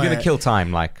up and If you're play going to it. kill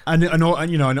time, like... And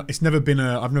you know, it's never been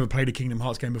I've never played a Kingdom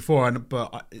Hearts game before,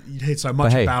 but you'd heard so much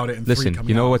But hey, about it. And listen, 3 coming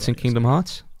you know out, what's in like, Kingdom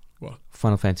Hearts? What?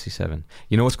 Final Fantasy 7.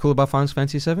 You know what's cool about Final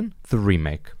Fantasy 7? The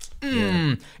remake.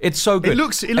 It's so good. It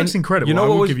looks And incredible. You know I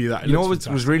what will was, give you that. It you know looks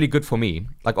what was really good for me?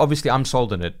 Like, obviously, I'm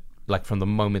sold on it. Like, from the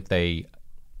moment they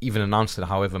even announced it,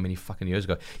 however many fucking years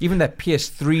ago. Even that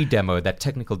PS3 demo, that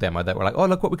technical demo, that were like, oh,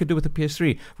 look what we could do with the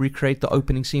PS3. Recreate the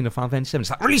opening scene of Final Fantasy 7. It's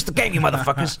like, release the game, you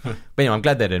motherfuckers. But anyway, I'm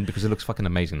glad they didn't, because it looks fucking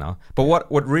amazing now. But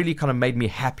what really kind of made me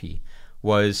happy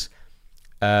was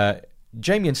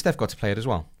Jamie and Steph got to play it as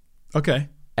well. Okay.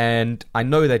 And I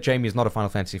know that Jamie is not a Final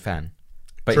Fantasy fan.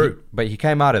 But True. But he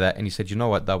came out of that and he said, you know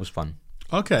what, that was fun.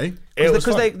 Okay. It was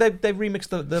Because fun. they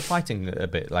remixed the fighting a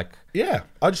bit. Like, Yeah,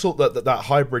 I just thought that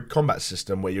hybrid combat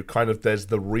system where you're kind of, there's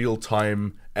the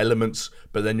real-time elements,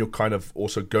 but then you're kind of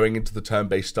also going into the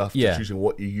turn-based stuff, Yeah. choosing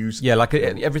what you use. yeah, like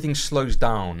everything slows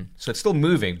down. So it's still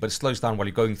moving, but it slows down while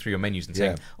you're going through your menus and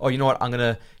saying, oh, you know what, I'm going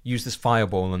to use this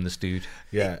fireball on this dude.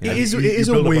 Yeah, It and is- you it is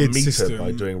a build up weird meter system.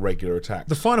 by doing regular attacks.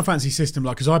 The Final Fantasy system,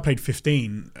 like, because I played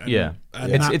 15. And, Yeah.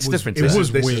 and It's- that it's was, different It to that.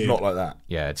 was this weird. is not like that.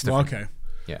 Yeah, it's Well, different. okay.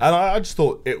 And I just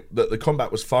thought that the combat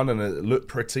was fun and it looked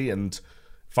pretty, and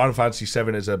Final Fantasy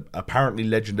VII is a apparently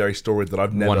legendary story that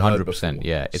I've never heard 100%, before.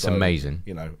 yeah, it's So, amazing.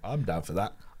 You know, I'm down for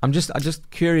that. I'm just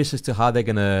curious as to how they're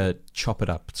gonna chop it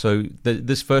up. So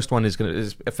this first one is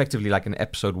effectively like an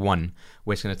episode 1,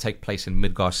 where it's gonna take place in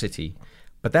Midgar City,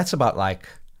 but that's about like,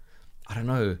 I don't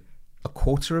know, a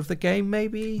quarter of the game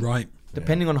maybe, Right.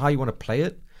 depending on how you want to play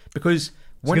it. Because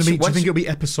Do you think it'll be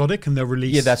episodic and they'll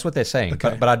release? yeah, that's what they're saying.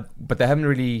 Okay. But they haven't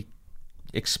really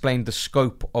explained the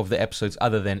scope of the episodes,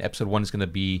 other than episode 1 is going to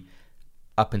be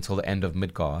up until the end of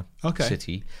Midgar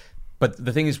City. But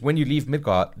the thing is, when you leave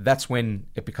Midgar, that's when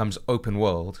it becomes open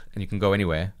world and you can go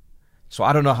anywhere. So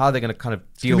I don't know how they're going to kind of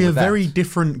deal with It's going to be that. a very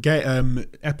different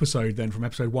episode then, from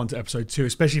episode 1 to episode 2,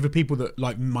 especially for people that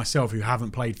like myself who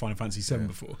haven't played Final Fantasy 7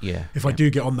 before. Yeah, If I yeah. do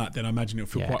get on that, then I imagine it'll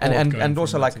feel Yeah. quite And- odd and- going and from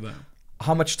also, that like, to that.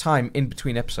 How much time in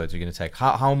between episodes are you going to take?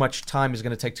 How much time is it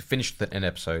going to take to finish an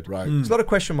episode? Right. There's a lot of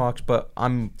question marks, but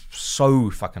I'm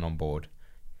so fucking on board.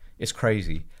 It's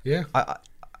crazy. Yeah.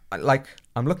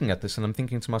 I'm looking at this and I'm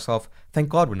thinking to myself, thank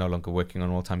God we're no longer working on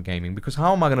all-time gaming, because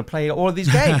how am I going to play all of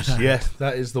these games? Yes,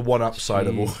 that is the one upside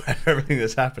of all everything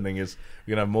that's happening, is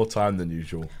you're going to have more time than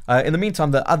usual. In the meantime,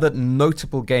 the other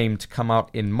notable game to come out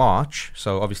in March,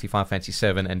 so obviously Final Fantasy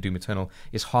 7 and Doom Eternal,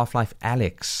 is Half-Life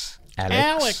Alyx.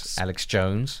 Alex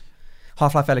Jones.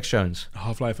 Half-Life Alyx Jones.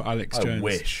 Half-Life Alex I Jones.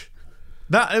 wish.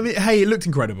 Hey, it looked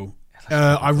incredible.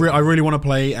 I really want to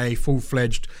play a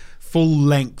full-fledged,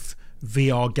 full-length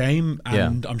VR game,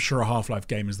 and I'm sure a Half-Life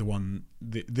game is the one.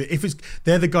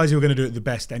 They're the guys who are going to do it the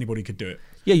best. Anybody could do it.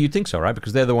 Yeah, you'd think so, right?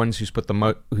 Because they're the ones who've put the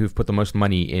most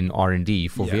money in R&D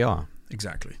for VR.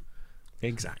 Exactly.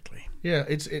 Yeah,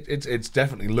 it's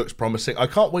definitely looks promising. I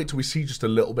can't wait till we see just a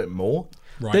little bit more.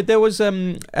 Right. There was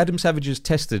Adam Savage's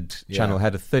Tested channel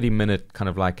had a 30-minute kind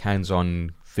of like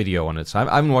hands-on video on it. So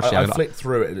I haven't watched it. I flicked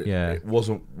through it. Yeah. It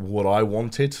wasn't what I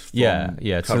wanted. From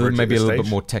So coverage maybe at a this little bit stage.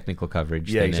 more technical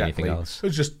coverage Yeah, than exactly. anything else. It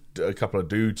was just a couple of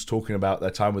dudes talking about their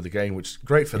time with the game, which is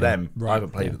great for them. Right. I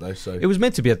haven't played it though, so It was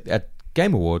meant to be at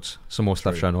Game Awards, some more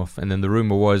stuff shown off, and then the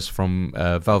rumor was from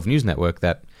Valve News Network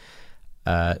that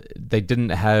they didn't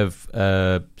have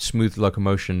smooth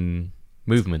locomotion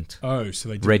movement Oh, so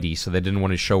they did. ready, so they didn't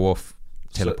want to show off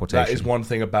teleportation. So that is one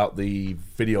thing about the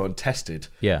video untested.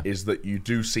 Yeah. Is that you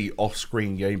do see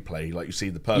off-screen gameplay, like you see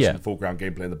the person in the foreground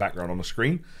gameplay in the background on the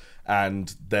screen,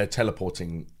 and they're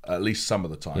teleporting at least some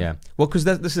of the time. Yeah. Well, because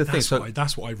this is the thing.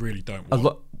 That's what I really don't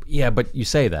want. But you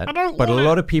say that. But a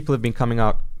lot of people have been coming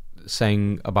out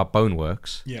saying about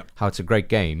Boneworks, how it's a great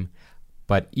game,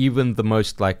 but even the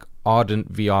most like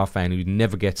ardent VR fan who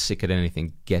never gets sick at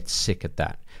anything gets sick at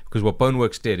that. Because what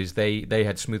Boneworks did is they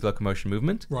had smooth locomotion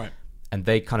movement, right, and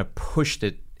they kind of pushed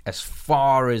it as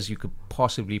far as you could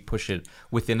possibly push it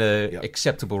within a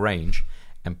acceptable range,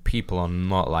 and people are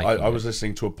not liking it. I was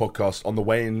listening to a podcast on the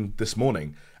way in this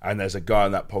morning, and there's a guy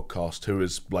on that podcast who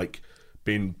has like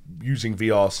been using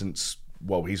VR since,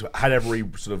 well, he's had every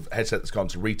sort of headset that's gone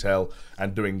to retail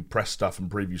and doing press stuff and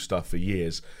preview stuff for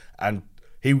years, and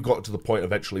he got to the point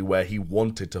eventually where he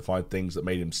wanted to find things that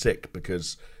made him sick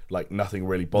because like nothing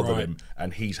really bothered him,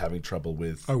 and he's having trouble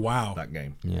with that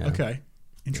game. Yeah. Okay,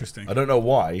 interesting. I don't know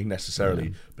why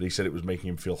necessarily, but he said it was making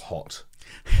him feel hot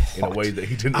in a way that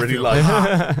he didn't really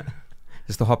like.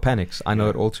 It's the hot panics. I know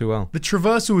it all too well. The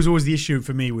traversal is always the issue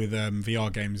for me with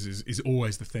VR games. Is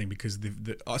always the thing because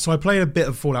so I played a bit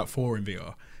of Fallout 4 in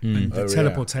VR, and the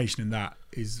teleportation in that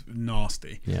is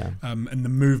nasty. Yeah. And the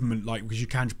movement, like because you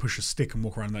can just push a stick and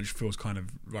walk around, and that just feels kind of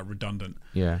like redundant.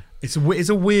 Yeah. It's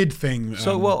a weird thing.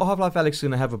 So Half-Life Alyx is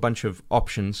going to have a bunch of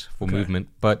options for movement,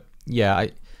 but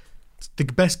the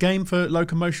best game for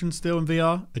locomotion still in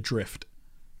VR, Adrift.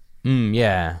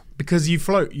 Yeah. Because you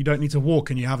float, you don't need to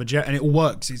walk, and you have a jet, and it all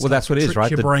works. It's that's what it is,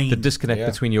 right? The disconnect Yeah.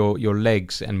 between your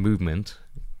legs and movement.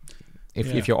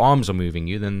 If your arms are moving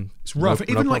you, then it's rough. No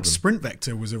Even problem. like Sprint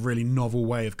Vector was a really novel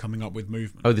way of coming up with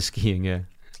movement. Oh, the skiing, yeah.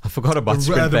 I forgot about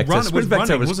Sprint Vector. Sprint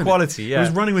Vector was quality, yeah. It was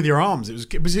running with your arms.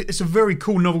 It's a very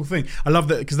cool, novel thing. I love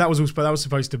that because that was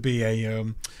supposed to be a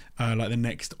like the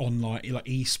next online like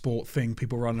e-sport thing.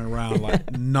 People running around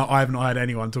like. No, I have not heard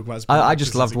anyone talk about. Sprint I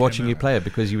just loved watching you play it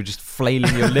because you were just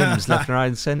flailing your limbs left and right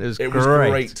and centre. It was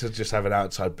great to just have an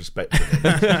outside perspective.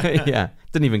 Yeah,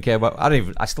 didn't even care about.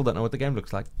 I still don't know what the game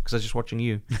looks like because I was just watching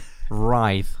you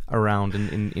writhe around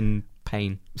in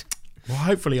pain. Well,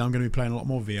 hopefully, I'm going to be playing a lot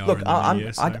more VR. Look,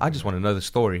 I just want to know the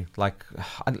story. Like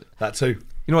that too.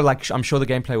 You know, like I'm sure the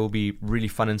gameplay will be really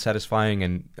fun and satisfying,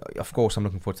 and of course, I'm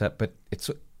looking forward to that. But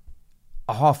it's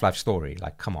a Half-Life story.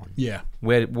 Like, come on. Yeah.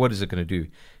 What is it going to do?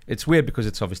 It's weird because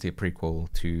it's obviously a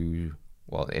prequel to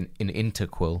an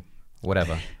interquel,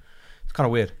 whatever. It's kind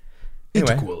of weird.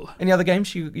 Anyway, interquel. Any other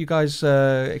games you guys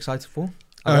excited for?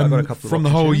 I've got a couple from the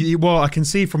whole. Well, I can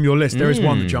see from your list there is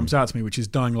one that jumps out to me, which is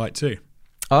Dying Light 2.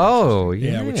 Oh,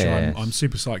 yeah. Which I'm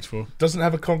super psyched for. Doesn't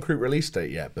have a concrete release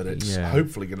date yet, but it's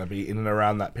hopefully going to be in and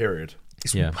around that period.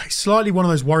 It's slightly one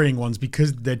of those worrying ones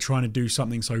because they're trying to do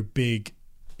something so big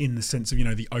in the sense of,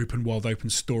 the open world, open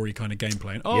story kind of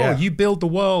gameplay. And, you build the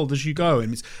world as you go.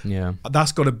 And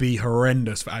that's got to be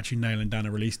horrendous for actually nailing down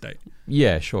a release date.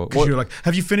 Yeah, sure. Because you're like,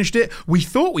 have you finished it? We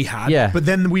thought we had, but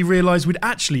then we realised we'd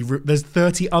actually, there's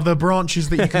 30 other branches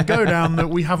that you can go down that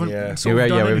we haven't we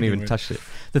haven't even touched it.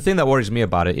 The thing that worries me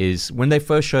about it is when they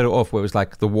first showed it off, where it was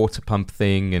like the water pump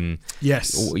thing, and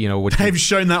they've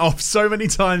shown that off so many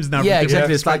times now. Yeah,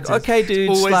 exactly. It's like, okay,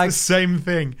 dude, it's always like, the same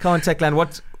thing. Come on, Techland,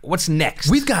 what's next?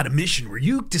 We've got a mission where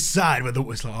you decide whether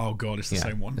it's like, oh god, it's the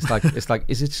same one. It's like,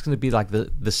 is it just going to be like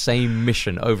the same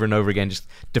mission over and over again, just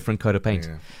different coat of paint?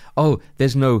 Yeah. Oh,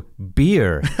 there's no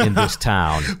beer in this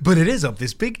town, but it is up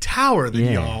this big tower.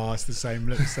 It's the same.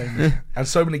 And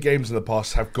so many games in the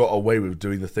past have got away with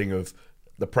doing the thing of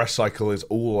the press cycle is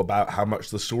all about how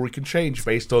much the story can change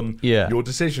based on your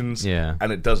decisions,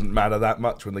 and it doesn't matter that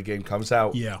much when the game comes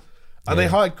out. And they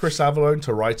hired Chris Avellone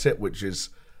to write it, which is,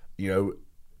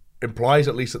 implies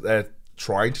at least that they're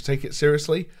trying to take it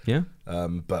seriously. Yeah.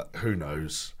 But who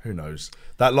knows?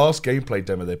 That last gameplay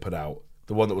demo they put out,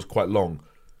 the one that was quite long,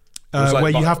 where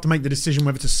you have to make the decision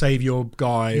whether to save your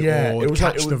guy or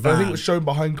catch the van. I think it was shown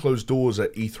behind closed doors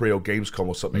at E3 or Gamescom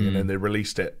or something, and then they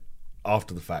released it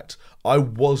after the fact. I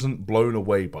wasn't blown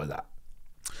away by that.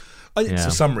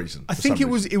 For some reason. I think it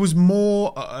was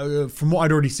more from what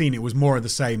I'd already seen, it was more of the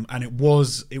same, and it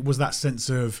was that sense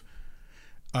of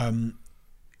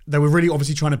they were really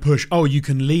obviously trying to push, you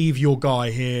can leave your guy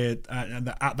here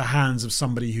at the hands of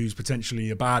somebody who's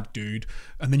potentially a bad dude,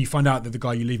 and then you find out that the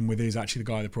guy you leave him with is actually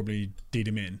the guy that probably did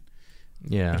him in.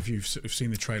 Yeah, if you've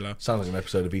seen the trailer, sounds like an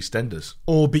episode of EastEnders.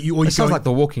 It sounds like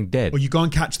The Walking Dead. Or you go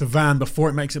and catch the van before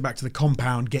it makes it back to the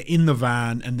compound, get in the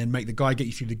van, and then make the guy get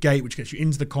you through the gate, which gets you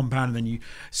into the compound, and then you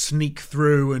sneak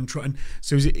through and try. And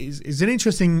so it's an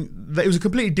interesting. It was a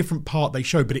completely different part they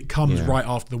showed, but it comes right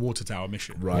after the water tower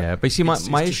mission. Right. Yeah, but you see,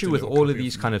 my issue with all of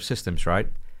these kind of systems, right?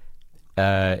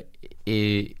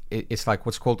 it's like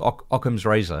what's called Occam's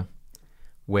razor,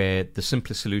 where the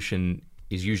simplest solution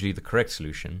is usually the correct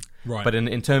solution. Right. But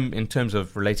in terms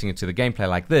of relating it to the gameplay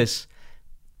like this,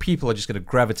 people are just going to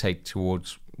gravitate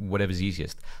towards whatever's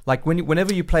easiest. Like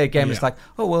whenever you play a game, it's like,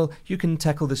 oh well, you can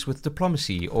tackle this with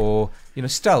diplomacy or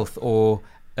stealth, or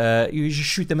you just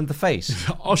shoot them in the face.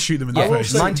 I'll shoot them in the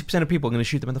face. 90% of people are going to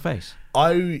shoot them in the face.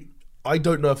 I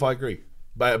don't know if I agree.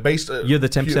 But you're the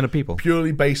 10% of people.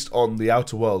 Purely based on the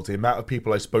Outer Worlds, the amount of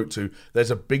people I spoke to, there's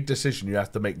a big decision you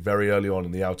have to make very early on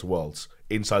in the Outer Worlds,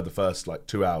 inside the first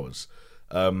 2 hours.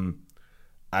 And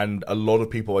a lot of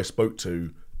people I spoke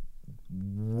to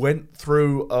went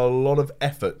through a lot of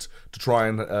effort to try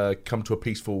and come to a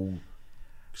peaceful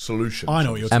solution. I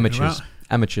know what you're talking about.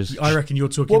 Amateurs. I reckon you're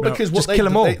talking about... because what kill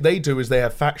them all. They do is they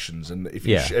have factions, and if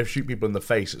you shoot people in the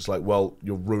face, it's like, well,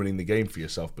 you're ruining the game for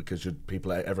yourself because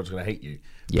everyone's going to hate you.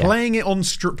 Yeah. Playing it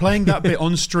playing that bit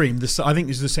on stream, I think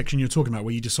this is the section you're talking about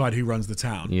where you decide who runs the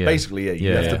town. Yeah. Basically,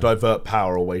 you have to divert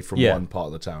power away from one part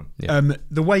of the town. Yeah.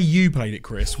 The way you played it,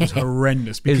 Chris, was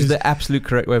horrendous. It was the absolute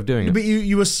correct way of doing it. But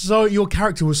your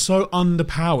character was so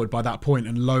underpowered by that point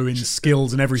and low in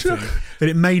skills and everything that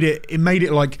it made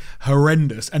it like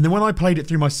horrendous. And then when I played it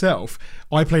through myself,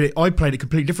 I played it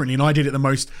completely differently, and I did it the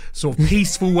most sort of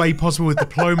peaceful way possible with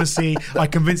diplomacy. I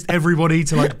convinced everybody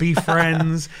to be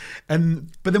friends,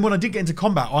 but then when I did get into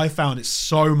combat, I found it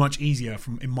so much easier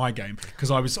in my game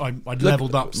because I'd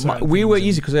leveled up. We were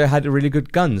easy because I had really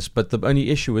good guns, but the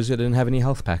only issue was I didn't have any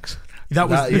health packs. That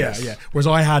was yeah. Whereas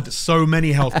I had so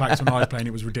many health packs when I was playing,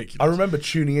 it was ridiculous. I remember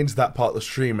tuning into that part of the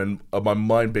stream and my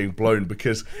mind being blown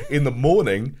because in the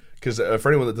morning. Because for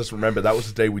anyone that doesn't remember, that was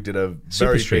the day we did a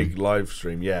very big live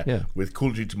stream, with Call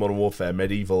of Duty Modern Warfare,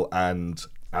 Medieval, and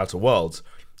Outer Worlds.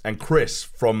 And Chris,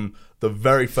 from the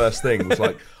very first thing, was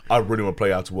like, I really want to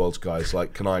play Outer Worlds, guys.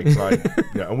 Like, can I?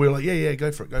 And we were like, yeah,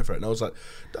 go for it. And I was like,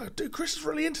 dude, Chris is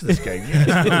really into this game.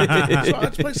 Yeah. So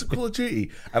let's play some Call of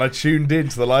Duty. And I tuned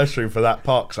into the live stream for that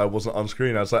part because I wasn't on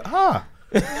screen. I was like,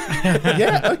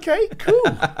 yeah, okay,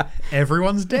 cool.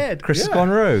 Everyone's dead. Chris has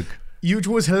gone rogue. Which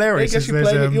was hilarious. I guess you're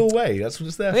playing it your way. That's what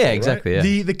it's there for. Yeah, exactly. Right?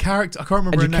 Yeah. The character, I can't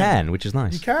remember and her name. You can, which is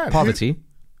nice. You can. Parvati.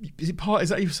 Is it is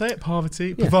that how you say it?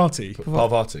 Parvati? Yeah. Parvati.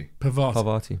 Parvati.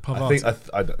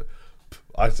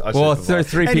 I said well, Parvati.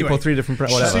 three people, three different...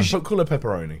 Whatever. So call her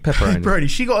Pepperoni. Pepperoni.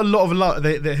 She got a lot of love.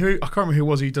 I can't remember who it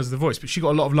was who does the voice, but she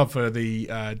got a lot of love for the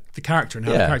character and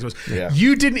how the character was. Yeah.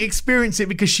 You didn't experience it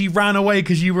because she ran away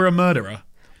because you were a murderer.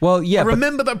 Well, yeah. I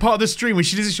remember that part of the stream when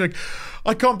she did this. She's like,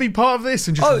 I can't be part of this,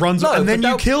 and just runs and then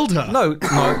you killed her. No,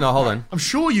 hold on. I'm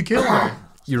sure you killed her.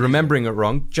 You're remembering it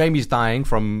wrong. Jamie's dying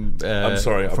from... I'm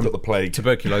sorry, I've got the plague.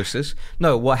 Tuberculosis.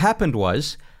 No, what happened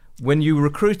was, when you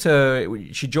recruit her,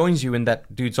 she joins you in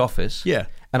that dude's office. Yeah.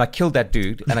 And I killed that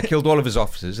dude, and I killed all of his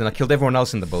officers, and I killed everyone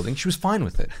else in the building. She was fine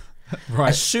with it. Right.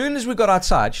 As soon as we got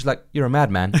outside, she's like, "You're a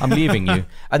madman. I'm leaving you."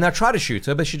 And I tried to shoot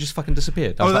her, but she just fucking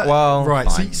disappeared. I was like, "Well, right."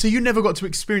 Fine. So you never got to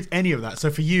experience any of that. So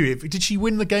for you, did she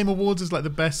win the Game Awards as the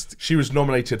best? She was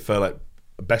nominated for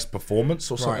best performance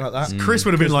or something like that. Chris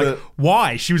would have been like,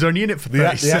 "Why?" She was only in it for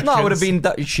 30 seconds. No, it would have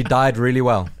been. She died really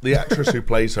well. The actress who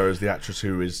plays her is the actress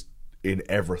who is in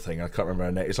everything. I can't remember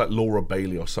her name. It's like Laura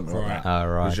Bailey or something like that.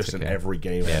 Right. Who's just in every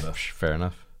game ever. Fair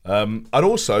enough. I'd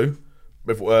also.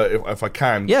 If I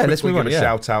can, let's move on. Give a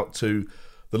shout out to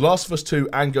The Last of Us 2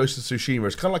 and Ghost of Tsushima.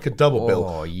 It's kind of like a double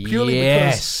bill. Purely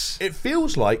because it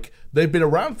feels like they've been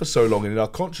around for so long and in our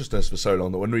consciousness for so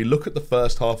long that when we look at the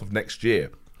first half of next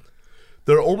year,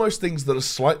 there are almost things that are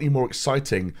slightly more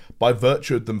exciting by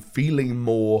virtue of them feeling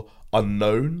more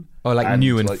unknown. Or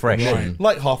new and fresh.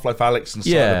 Like Half-Life Alyx and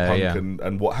Cyberpunk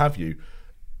and what have you.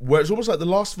 Where it's almost like The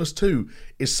Last of Us 2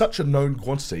 is such a known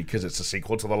quantity because it's a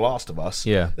sequel to The Last of Us.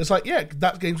 Yeah. It's like,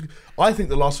 that game's... I think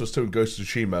The Last of Us 2 and Ghost of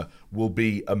Tsushima will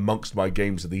be amongst my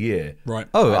games of the year. Right.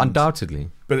 Oh, undoubtedly.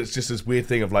 But it's just this weird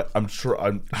thing of I'm sure...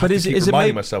 Is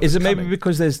it maybe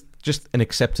because there's just an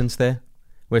acceptance there?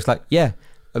 Where it's like,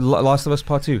 Last of Us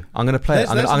Part 2, I'm going to play it.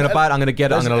 I'm going to buy it, I'm going to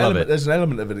get it, I'm going to love it. There's an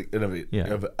element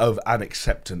of an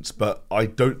acceptance, but I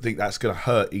don't think that's going to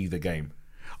hurt either game.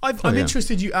 I'm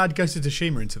interested you add Ghost of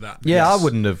Tsushima into that. I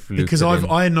wouldn't have because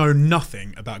I know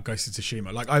nothing about Ghost of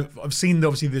Tsushima. Like I've seen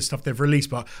obviously the stuff they've released,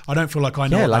 but I don't feel like I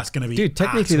know what that's going to be. Dude,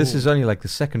 technically this is only the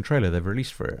second trailer they've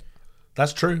released for it.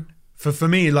 That's true. For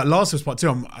me, Last of Us Part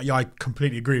 2, I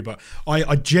completely agree, but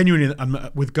I genuinely,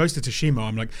 with Ghost of Tsushima,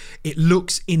 I'm like, it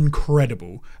looks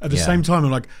incredible. At the same time, I'm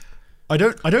like,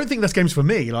 I don't think that's games for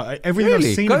me. Like everything Really?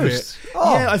 I've seen Ghost? of it,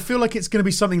 Oh. yeah, I feel like it's going to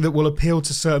be something that will appeal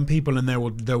to certain people and they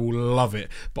will love it.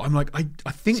 But I'm like,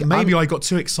 I think maybe I got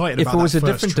too excited If about it was that a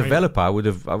first different trailer. developer, I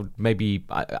would maybe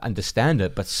understand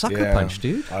it. But Sucker Yeah. Punch,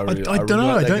 dude. I I really don't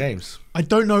know. like their games. I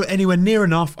don't know anywhere near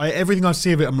enough. Everything I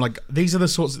see of it, I'm like, these are the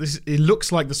sorts. It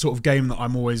looks like the sort of game that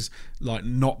I'm always like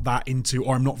not that into,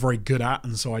 or I'm not very good at,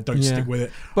 and so I don't stick with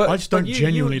it. But I just don't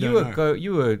genuinely don't know.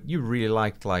 You really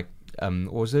liked what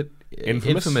was it?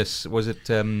 Infamous? Was it?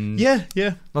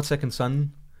 Yeah. Not Second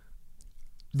Son.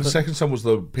 The second son was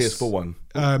the PS4 one.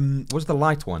 Was the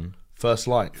light one? First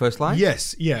Light. First Light?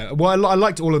 Yes, yeah. Well, I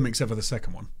liked all of them except for the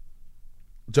second one.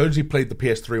 Jonesy played the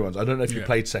PS3 ones. I don't know if you Yeah.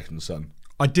 played Second Son.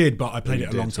 I did, but I played you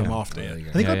it a long did, time yeah. after. Oh, Yeah. there you go.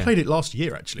 I think Yeah, I yeah. played it last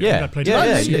year. Actually, Yeah. I think I played Yeah, it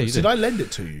yeah, last you year. did. Did I lend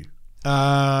it to you?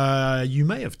 You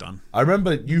may have done. I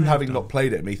remember you having not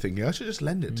played it, me thinking I should just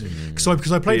lend it to you.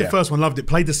 Because I played Yeah. the first one, loved it.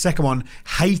 Played the second one,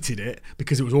 hated it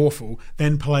because it was awful.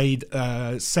 Then played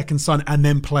Second Son, and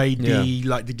then played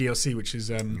the DLC, which is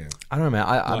I don't know,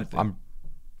 man.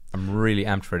 I'm really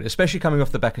amped for it, especially coming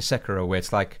off the back of Sekiro, where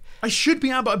it's like, I should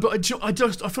be out, but I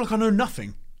feel like I know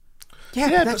nothing.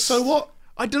 Yeah, but so what?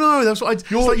 I don't know. That's what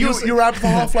You're out for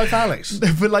Half-Life Alex.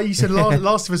 But like you said,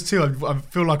 Last of Us 2, I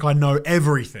feel like I know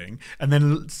everything. And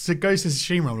then Ghost of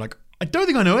Tsushima, I'm like, I don't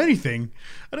think I know anything.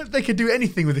 I don't think they could do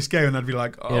anything with this game. And I'd be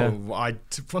like,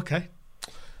 okay.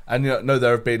 And no,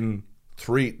 there have been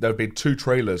two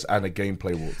trailers and a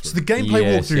gameplay walkthrough. So the gameplay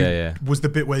Yes, walkthrough yeah. was the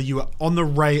bit where you were on the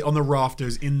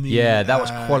rafters in the that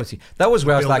was quality. That was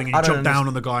where I was like, building, I and you don't jump down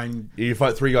on the guy and You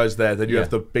fight three guys there, then you Yeah.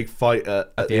 have the big fight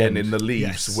at the the end end. in the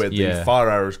leaves Yes. where the Yeah. fire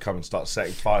arrows come and start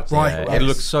setting fire to Right. the It grass.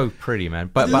 looks so pretty,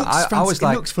 man. But it looks I was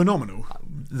like, it looks phenomenal.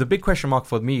 the big question mark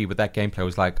for me with that gameplay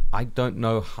was like, I don't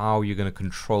know how you're going to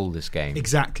control this game.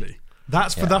 Exactly.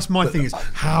 That's my thing is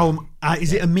how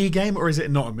is it a me game or is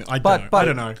it not a me? I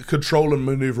don't know. Control and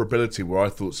maneuverability were, I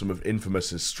thought, some of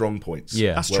Infamous's strong points.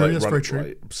 Yeah. That's Where true. they That's run very it true.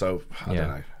 right. So I don't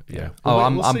know. Yeah. Oh,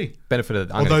 We'll I'm see. benefited.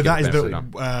 I'm Although gonna that give is the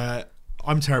benefit now.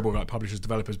 I'm terrible about publishers,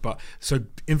 developers, but so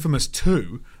Infamous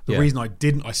 2, the Yeah. reason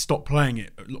I stopped playing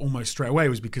it almost straight away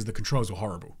was because the controls were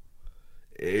horrible.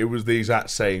 It was the exact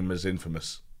same as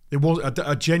Infamous. It was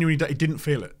I genuinely it didn't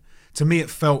feel it. To me, it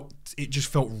just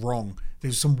felt wrong.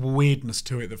 There's some weirdness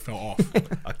to it that felt off.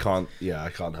 I can't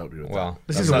help you with Well,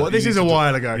 that. This is a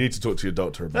while ago. You need to talk to your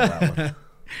doctor about that one.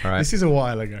 All right. This is a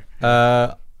while ago.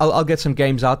 I'll get some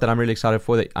games out that I'm really excited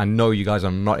for that I know you guys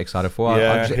are not excited for.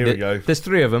 Yeah, here we go. There's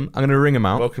 3 of them. I'm going to ring them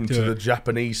out. Welcome to the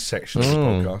Japanese section of the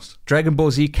podcast. Dragon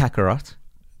Ball Z Kakarot.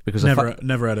 Because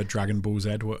Never had a Dragon Ball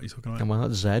Z. What are you talking about? well,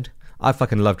 not Z. I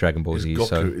fucking love Dragon Ball Z.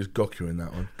 Is Goku in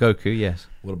that one? Goku, yes.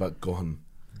 What about Gohan?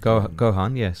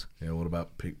 Gohan, yes. Yeah, what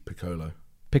about Piccolo?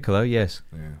 Piccolo, yes.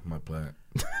 Yeah, might play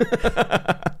it.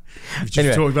 You've just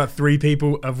Anyway. talked about 3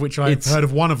 people, of which I've heard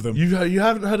of one of them. You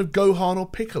haven't heard of Gohan or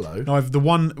Piccolo? No, I've the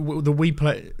one that we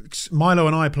play. Milo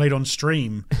and I played on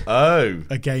stream Oh.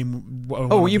 a game.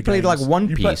 Oh, you played like One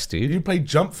You Piece, dude. You played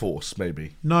Jump Force,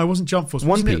 maybe. No, it wasn't Jump Force. One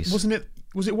Wasn't it- Piece. wasn't it?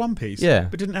 Was it One Piece? Yeah.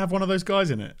 but didn't have one of those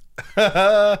guys in it. An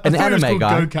I thought it was anime called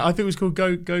guy. Gokan. I think it was called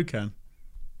Gokan.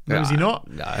 No, was he not?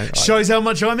 No, Shows how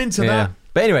much I'm into yeah. that.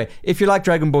 But anyway, if you like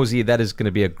Dragon Ball Z, that is going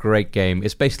to be a great game.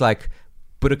 It's based like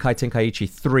Budokai Tenkaichi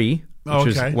 3, which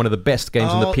is one of the best games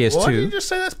on the PS2. Why did you just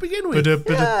say that to begin with?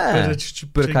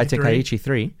 Budokai Tenkaichi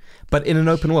 3, but in an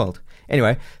open world.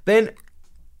 Anyway, then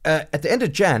at the end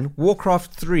of Jan,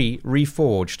 Warcraft 3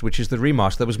 Reforged, which is the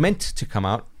remaster that was meant to come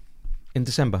out in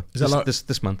December. Is that like-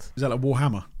 this month? Is that like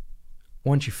Warhammer?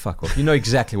 Why don't you fuck off? You know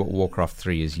exactly what Warcraft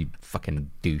 3 is, you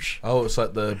fucking douche. Oh, it's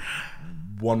like the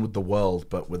one with the world,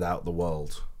 but without the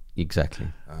world. Exactly.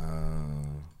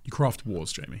 You craft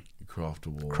wars, Jamie. You craft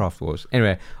a war. Craft Wars.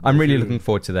 Anyway, I'm really looking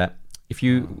forward to that. If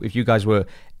you guys were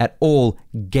at all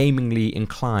gamingly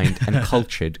inclined and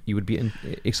cultured, you would be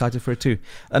excited for it too.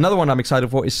 Another one I'm excited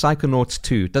for is Psychonauts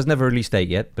 2. Doesn't have a release date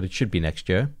yet, but it should be next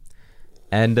year.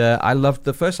 And I loved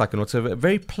the first Psychonauts. A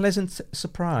very pleasant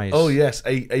surprise. Oh, yes.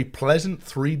 A pleasant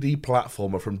 3D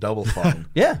platformer from Double Fine.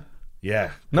 Yeah.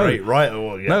 Yeah. No. Great. Right.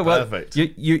 Oh, yeah, No, well, perfect.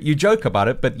 you joke about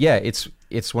it, but yeah,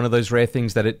 it's one of those rare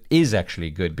things that it is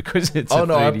actually good because it's Oh,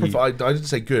 no. I 3D didn't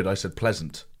say good. I said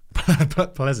pleasant.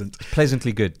 Pleasant.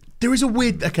 pleasantly good. There is a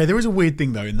weird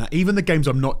thing though in that even the games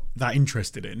I'm not that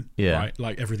interested in, Yeah. right?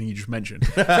 Like everything you just mentioned.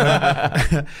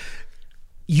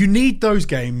 You need those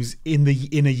games in a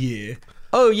year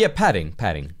Oh yeah, padding.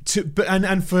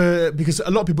 Because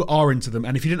a lot of people are into them,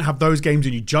 and if you didn't have those games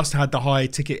and you just had the high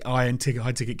ticket game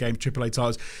AAA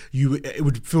titles, it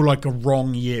would feel like a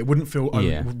wrong year. It wouldn't feel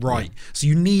right. So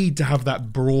you need to have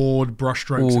that broad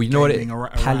brushstrokes. Oh, you know what?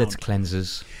 around. Palate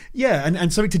cleansers. Yeah,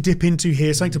 and something to dip into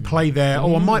here, something to play there.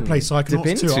 I might play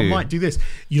Psychonauts 2. I might do this.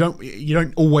 You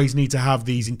don't always need to have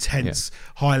these intense,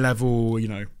 high level.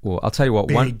 Well, I'll tell you what.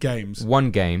 Big games.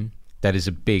 One game that is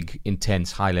a big,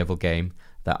 intense, high level game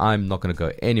that I'm not going to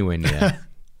go anywhere near.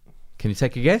 Can you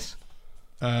take a guess?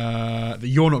 That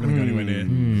you're not going to go anywhere near.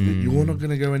 That you're not going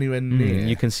to go anywhere near.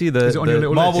 You can see Is it on your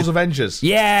little Marvel's list? Avengers.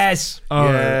 Yes.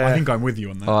 Oh, Yeah. I think I'm with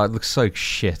you on that. Oh, it looks so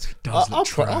shit. I'll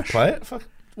play it. Fuck,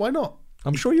 why not?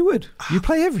 I'm sure you would. You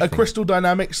play everything. A Crystal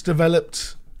Dynamics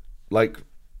developed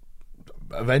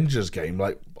Avengers game.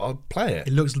 I'll play it.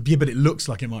 It looks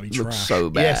like it might be It looks trash.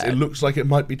 so bad. Yes, it looks like it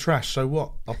might be trash. So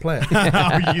what? I'll play it.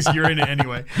 You're in it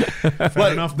anyway.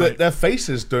 Fair enough, mate. Their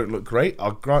faces don't look great.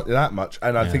 I'll grant you that much.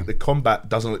 And I think the combat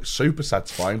doesn't look super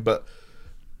satisfying, but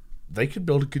they could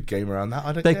build a good game around that.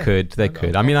 I don't care. They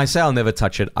could. I mean, I say I'll never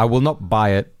touch it. I will not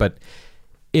buy it, but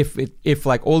if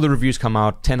all the reviews come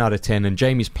out 10 out of 10 and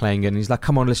Jamie's playing it and he's like,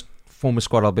 come on, let's form a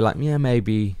squad, I'll be like, yeah,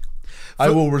 maybe. I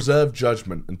will reserve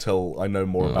judgment until I know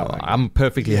more about it. I'm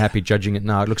perfectly happy judging it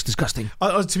now. It looks disgusting.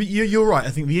 You're right. I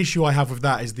think the issue I have with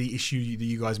that is the issue that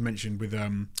you guys mentioned with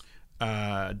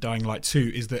Dying Light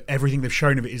 2 is that everything they've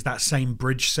shown of it is that same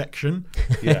bridge section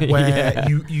where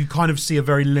you kind of see a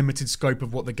very limited scope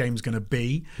of what the game's going to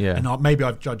be. Yeah. And maybe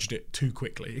I've judged it too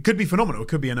quickly. It could be phenomenal. It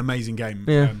could be an amazing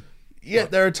game. Yeah.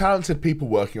 There are talented people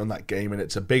working on that game, and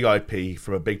it's a big IP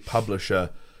from a big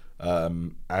publisher. I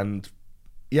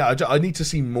need to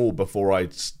see more before I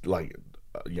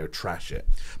trash it.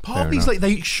 Part of me's like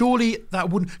that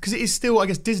wouldn't, because it is still, I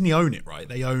guess Disney own it, right?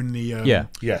 They own the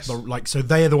yes, so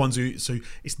they are the ones who, so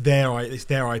it's their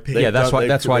IP. That's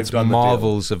why it's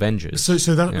Marvel's Avengers.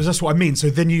 So that's what I mean.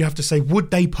 So then you have to say, would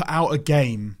they put out a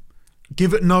game?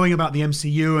 Knowing about the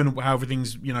MCU and how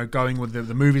everything's going with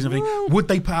the movies and everything, would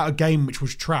they put out a game which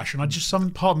was trash? And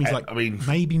some part of me is like,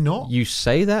 maybe not. You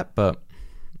say that, but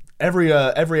every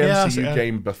MCU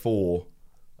game before,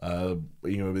 with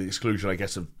the exclusion, I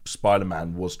guess, of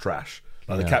Spider-Man was trash.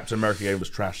 The Captain America game was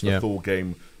trash. The Thor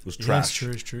game was trash.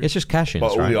 It's true. It's just cash-ins, but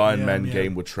all right? the Iron Man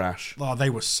game were trash. Oh, they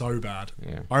were so bad.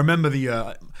 Yeah. I remember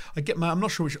I'm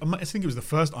not sure which. I think it was the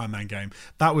first Iron Man game.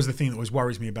 That was the thing that always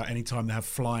worries me about any time they have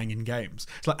flying in games.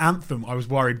 It's like Anthem. I was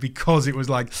worried because it was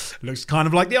looks kind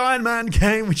of like the Iron Man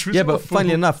game, which was but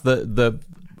funnily enough, the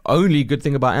only good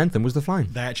thing about Anthem was the flying.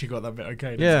 They actually got that bit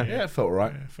okay. Yeah, it felt all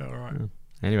right. Yeah, it felt all right. Yeah.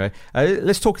 Anyway,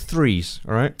 let's talk threes,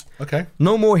 all right? Okay.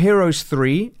 No More Heroes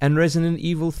 3 and Resident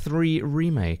Evil 3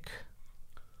 Remake.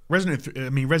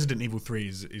 Resident Evil 3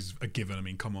 is a given. I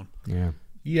mean, come on. Yeah.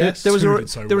 Yes. There was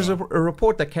a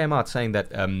report that came out saying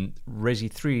that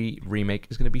Resi 3 Remake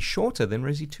is going to be shorter than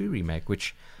Resi 2 Remake,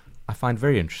 which I find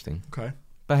very interesting. Okay.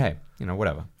 But hey,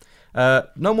 whatever.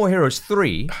 No More Heroes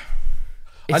 3...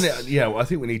 I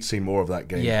think we need to see more of that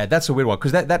game. Yeah, that's a weird one,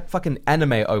 because that fucking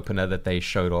anime opener that they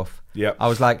showed off, I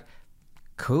was like,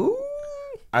 cool.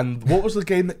 And what was the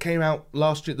game that came out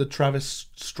last year? The Travis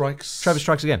Strikes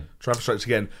Again. Travis Strikes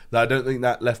Again. I don't think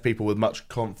that left people with much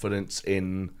confidence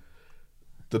in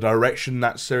the direction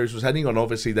that series was heading on.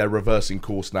 Obviously, they're reversing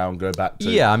course now and going back to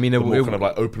the more kind of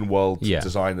like open world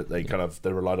design that they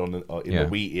relied on in the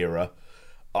Wii era.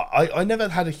 I never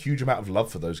had a huge amount of love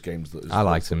for those games. I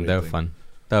liked them. They were fun.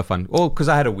 They were fun. Well, because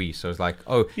I had a Wii, so it's like,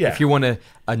 if you want a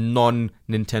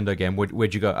non-Nintendo game,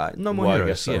 where'd you go? No More Heroes. I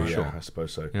guess so, sure. I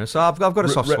suppose so. So I've got a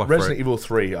soft spot for Resident it. Evil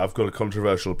 3, I've got a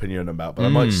controversial opinion about, but I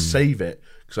might save it,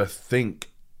 because I think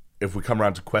if we come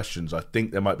around to questions, I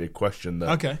think there might be a question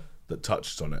that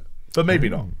touches on it. But maybe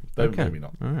not. Maybe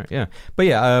not. All right, yeah. But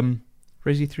yeah,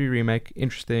 Resi 3 Remake,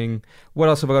 interesting. What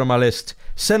else have I got on my list?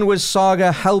 Senua's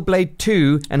Saga, Hellblade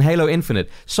 2, and Halo Infinite.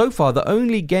 So far, the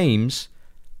only games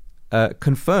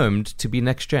confirmed to be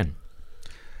next gen.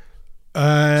 Say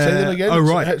that again. Oh,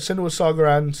 right. Senua's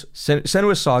Saga and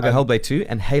Senua's Saga, Hellblade 2,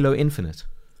 and Halo Infinite.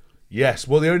 Yes.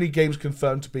 Well, the only games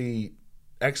confirmed to be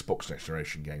Xbox next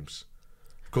generation games.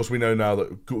 Of course, we know now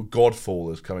that Godfall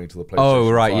is coming to the PlayStation.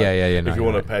 Oh, right. 5. Yeah. If you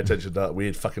want to pay attention to that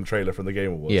weird fucking trailer from the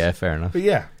Game Awards. Yeah, fair enough. But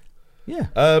yeah.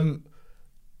 Hellblade,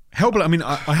 I mean,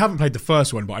 I haven't played the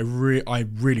first one, but I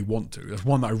really want to. There's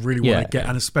one that I really want to get,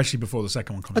 and especially before the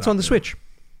second one comes out. That's on the Switch.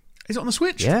 Is it on the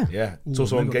Switch? Yeah. Yeah. It's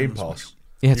also on Game Pass.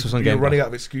 Yeah, it's also on Game Pass. You're running out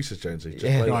of excuses, Jonesy.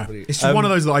 It's just one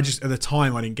of those that I just, at the the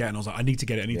time, I didn't get, and I was like, I need to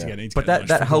get it, I need to get it. But that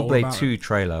Hellblade 2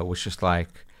 trailer was just like,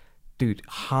 dude,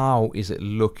 how is it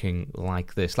looking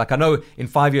like this? Like, I know in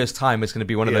 5 years' time, it's going to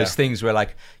be one of those things where,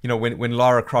 like, you know, when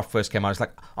Lara Croft first came out, it's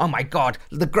like, oh my God,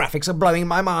 the graphics are blowing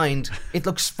my mind. It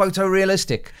looks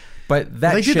photorealistic. But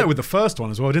they did that with the first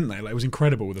one as well, didn't they? Like, it was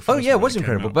incredible with the first one. Oh yeah, it was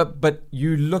incredible. But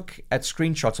you look at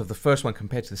screenshots of the first one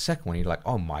compared to the second one, you're like,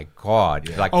 oh my God.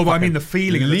 Yeah. Like, but I mean, the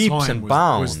feeling leaps at the time and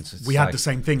bounds. was we had the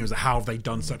same thing. It was how have they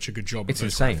done such a good job? It's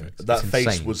with those insane. graphics. That It's face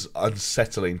insane. was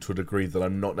unsettling to a degree that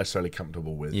I'm not necessarily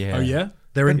comfortable with. Yeah. Oh yeah,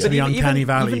 they're into the uncanny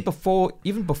valley.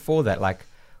 Even before that, like,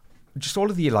 just all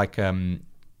of the like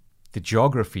the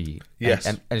geography. Yes.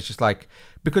 And it's just like,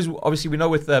 because obviously we know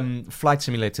with Flight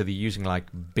Simulator they're using like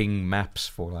Bing Maps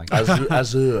for like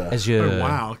Azure. Oh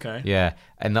wow, okay. Yeah,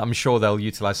 and I'm sure they'll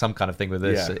utilize some kind of thing with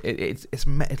this. Yeah.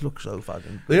 It looks so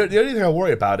fucking. The only thing I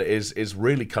worry about it is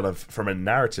really kind of from a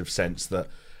narrative sense that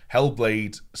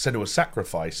Hellblade: Senua's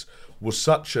Sacrifice was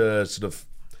such a sort of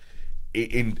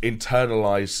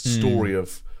internalized story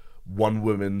of one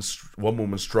woman's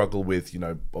struggle with, you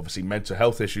know, obviously mental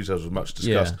health issues, as was much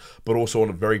discussed, but also on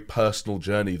a very personal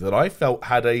journey that I felt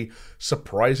had a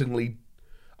surprisingly,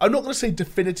 I'm not going to say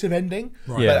definitive ending,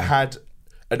 but it had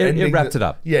an ending. It wrapped it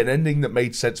up. Yeah, an ending that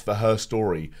made sense for her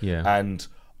story. Yeah. And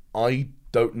I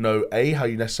don't know, how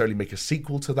you necessarily make a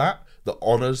sequel to that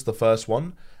honours the first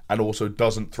one and also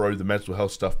doesn't throw the mental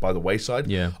health stuff by the wayside.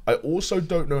 Yeah. I also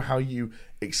don't know how you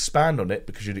expand on it,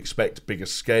 because you'd expect bigger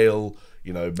scale,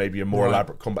 you know, maybe a more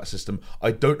elaborate combat system. I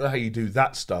don't know how you do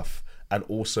that stuff and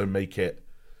also make it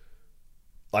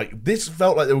like, this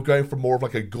felt like they were going for more of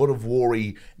like a God of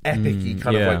War-y, epic-y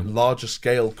kind of like larger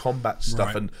scale combat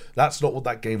stuff, and that's not what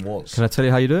that game was. Can I tell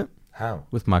you how you do it? How?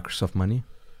 With Microsoft money.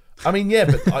 I mean, yeah,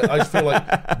 but I feel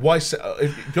like why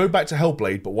go back to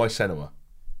Hellblade, but why Senua?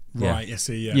 Right, yeah,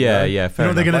 see, yeah. Yeah, You fair know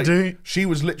what they're enough. going to do? She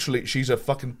was literally, she's a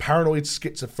fucking paranoid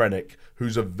schizophrenic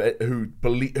who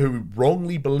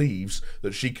wrongly believes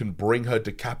that she can bring her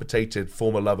decapitated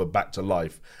former lover back to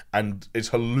life and is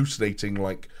hallucinating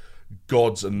like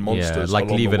gods and monsters. like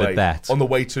along leave the it way, at that. on the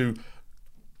way to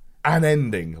an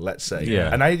ending, let's say. Yeah.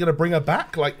 And now you're going to bring her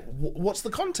back? Like, what's the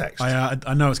context?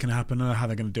 I know it's going to happen. I know how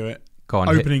they're going to do it. Go on,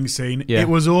 Opening scene. Yeah. It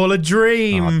was all a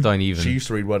dream. Oh, don't even. She used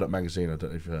to read Word Up magazine. I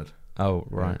don't know if you heard. Oh,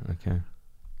 right, okay.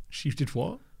 She did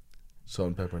what? Salt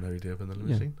and Pepper and Harry Dev in the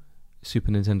limousine.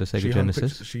 Super Nintendo, Sega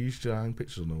Genesis. She used to hang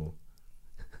pictures on the wall.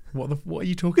 What are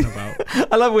you talking about?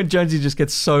 I love when Jonesy just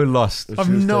gets so lost. I've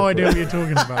no idea what you're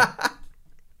talking about.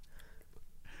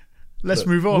 Let's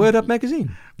move on. Word Up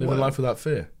magazine. Live a life without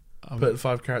fear. Put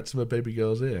 5 carrots in my baby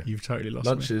girl's ear. You've totally lost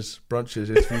me. Lunches, brunches,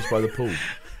 interviews by the pool.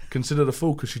 Considered a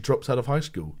fool because she drops out of high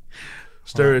school.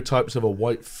 Stereotypes of a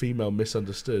white female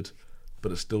misunderstood,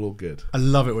 but it's still all good. I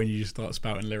love it when you just start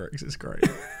spouting lyrics. It's great.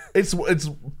 It's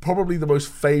probably the most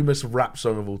famous rap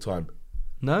song of all time.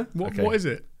 No? What is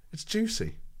it? It's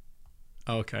Juicy.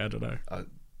 Oh, okay, I don't know.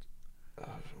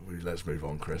 Let's move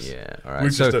on, Chris. Yeah, all right.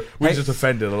 We've just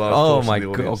offended a lot of Oh the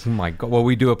audience. oh my god. Well,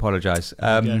 we do apologize.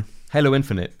 Halo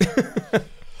Infinite.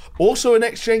 Also a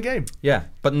next-gen game. Yeah,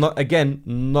 but not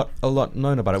a lot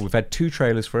known about it. We've had 2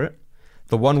 trailers for it.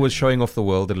 The one was showing off the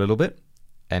world a little bit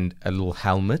and a little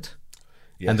helmet.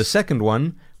 Yes. And the second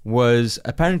one was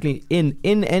apparently in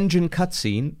in-engine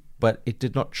cutscene, but it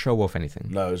did not show off anything.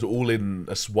 No, it was all in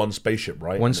one spaceship,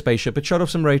 right? One spaceship. It showed off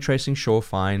some ray tracing, sure,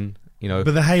 fine. You know,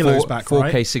 But the Halo's back,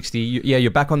 4K right? 60. You're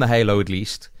back on the Halo at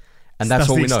least. And that's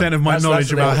all the we know. extent of my knowledge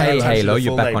the about name. Halo. That's Halo, the you're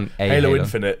full back name. on a Halo Halo.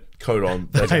 Infinite, colon,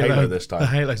 there's a Halo this time. The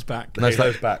Halo's back. The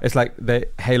Halo's back. It's like the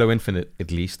Halo Infinite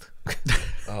at least.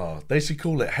 Oh, they should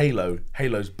call it Halo.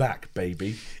 Halo's back,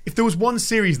 baby. If there was one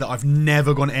series that I've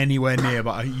never gone anywhere near,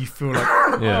 but you feel like,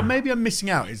 oh, maybe I'm missing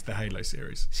out, is the Halo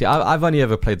series. See, I've only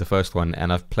ever played the first one,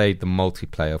 and I've played the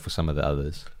multiplayer for some of the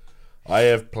others. I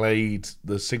have played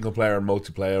the single player and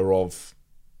multiplayer of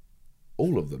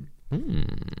all of them.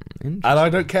 And I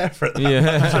don't care for it.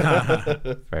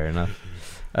 Yeah, fair enough.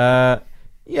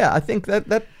 Yeah, I think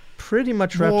that pretty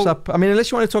much wraps up. I mean,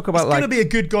 unless you want to talk about It's going to be a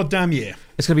good goddamn year.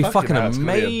 it's going to be fucking hell, it's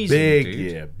gonna be a amazing, big dude.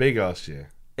 year, big ass year.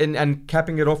 And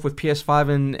capping it off with PS5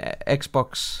 and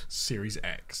Xbox. Series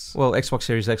X. Well, Xbox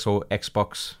Series X or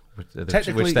Xbox,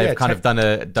 Technically, which they've yeah, kind of done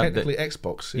technically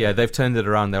Xbox. Yeah, they've turned it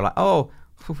around. They're like, oh,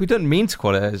 we don't mean to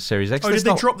call it a Series X. Oh, did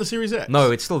they drop the Series X? No,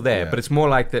 it's still there, Yeah. but it's more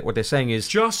like that. What they're saying is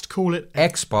Just call it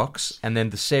Xbox, and then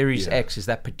the Series Yeah. X is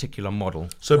that particular model.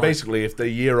 So basically, if the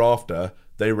year after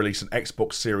they release an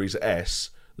Xbox Series S,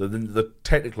 then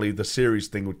technically the Series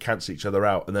thing would cancel each other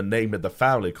out, and the name of the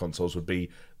family of consoles would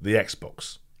be the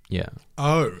Xbox. Yeah.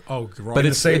 Oh, right. But In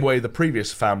it's the same way, the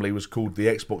previous family was called the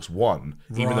Xbox One,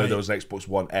 even though Right. there was an Xbox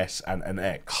One S and an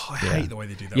X. Oh, I hate the way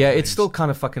they do that. Yeah, with it's names. still kind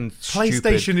of fucking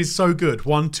PlayStation stupid. is so good.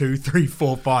 1, 2, 3,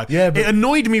 4, 5. Yeah, but- it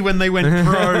annoyed me when they went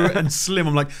Pro and Slim.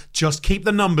 I'm like, just keep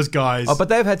the numbers, guys. Oh, but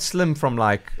they've had Slim from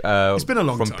like It's been a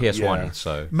long from time. PS1, Yeah.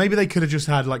 so Maybe they could have just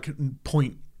had like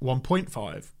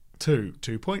 1.5, 2,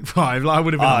 2.5. Like, I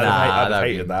would have been. Ah, there. I'd that'd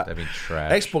hated be- that. that'd be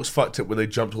trash. Xbox fucked it when they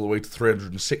jumped all the way to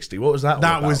 360. What was that? all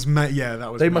That about? was,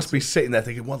 that was. They must be sitting there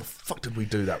thinking, "Why the fuck did we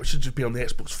do that? We should just be on the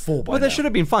Xbox 4 by Well, now." they should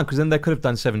have been fun because then they could have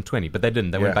done 720, but they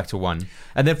didn't. They Yeah. went back to 1,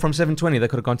 and then from 720 they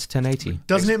could have gone to 1080.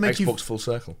 Doesn't it make Xbox you full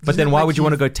circle? But then it why make would you you-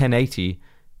 want to go 1080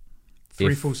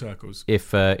 three if- full circles?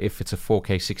 if it's a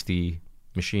 4K 60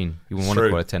 machine? You wouldn't want True.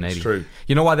 to call it 1080. It's true.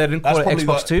 You know why they didn't call That's it probably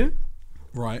Xbox the- 2?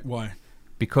 Right? Why?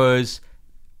 Because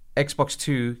Xbox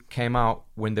 2 came out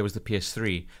when there was the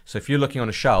PS3. So if you're looking on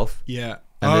a shelf Yeah.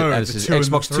 and the this is 2 and the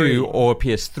Xbox 3. 2 or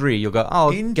PS3, you'll go,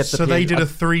 oh, get the So they PS did a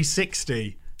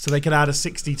 360. So they could add a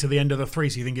 60 to the end of the 3.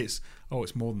 So you think it's more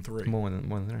than 3. more than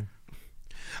 3.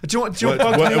 Do you know what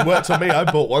bugged me? It worked on me. I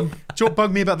bought one. Do you know what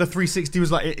bugged me about the 360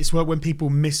 was like it's when people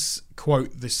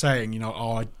misquote the saying,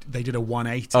 they did a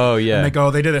 180. Oh, yeah. And they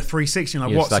go, they did a 360. And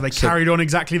like, Yeah, what? it's So like- they so- carried on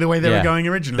exactly the way they were going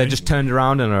originally. They just turned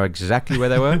around and are exactly where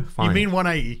they were. Fine. You mean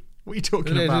 180? What are you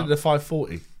talking They about? did the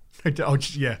 540.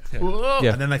 Yeah. Whoa.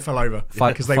 Yeah. And then they fell over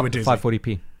because they were dizzy.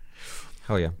 540p.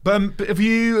 Hell yeah. But have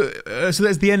you? So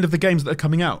that's the end of the games that are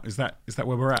coming out. Is that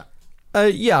where we're at?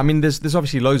 Yeah, I mean, there's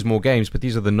obviously loads more games, but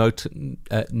these are the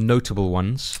notable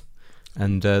ones,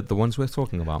 and the ones we're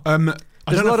talking about. I There's a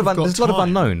don't know lot if of we've got there's a lot of time.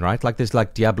 unknown, right? Like there's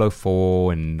like Diablo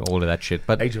 4 and all of that shit.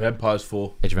 But Age of Empires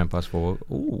 4. Age of Empires 4,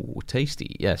 ooh,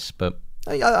 tasty, yes. But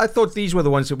I thought these were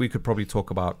the ones that we could probably talk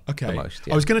about Okay. the most.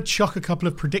 Yeah. I was going to chuck a couple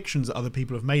of predictions that other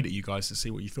people have made at you guys to see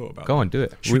what you thought about. Go on, do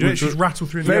it. Should we do it? Just rattle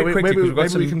through them. Very quickly, 'cause we've got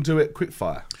Maybe we some- can do it quick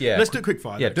fire. Yeah, Let's do it quick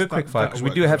fire. Yeah, do a quick fire because we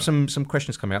that'll do work have as some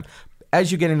questions coming up.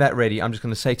 As you're getting that ready, I'm just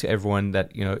going to say to everyone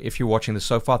that if you're watching this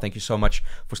so far, thank you so much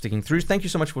for sticking through. Thank you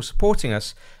so much for supporting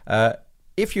us.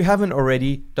 If you haven't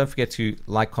already, don't forget to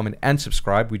like, comment, and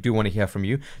subscribe. We do want to hear from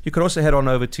you. You could also head on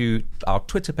over to our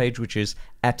Twitter page, which is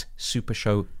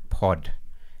 @SuperShowPod.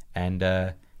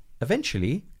 And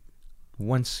eventually,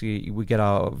 once we get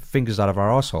our fingers out of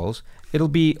our assholes, it'll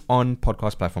be on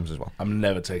podcast platforms as well. I'm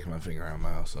never taking my finger out of my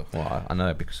ass. Well, I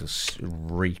know because it's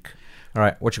reek. All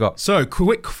right, what you got? So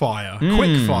quick fire.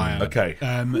 Okay.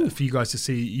 For you guys to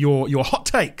see your hot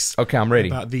takes. Okay, I'm ready.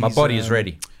 About My these, body is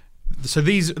ready. So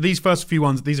these first few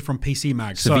ones, these are from PC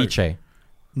Mag. Ceviche.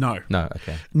 No. No,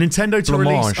 okay. Nintendo to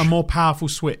Blancmange. release a more powerful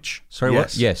Switch. Sorry, Yes.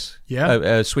 what? Yes.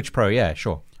 Yeah? Switch Pro, yeah,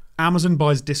 sure. Amazon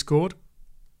buys Discord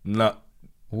No.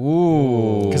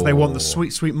 Ooh. because they want the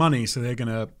sweet money, so they're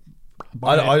gonna.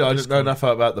 I don't know enough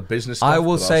about the business stuff. I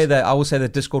will but say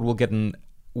that Discord will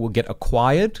get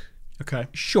acquired. Okay.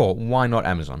 Sure, why not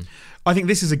Amazon? I think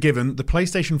this is a given. The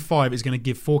PlayStation 5 is going to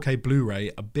give 4K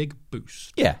Blu-ray a big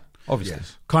boost. Yeah, obviously.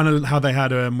 Yes. Kind of how they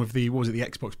had with the the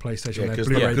Xbox PlayStation. Yeah, they had because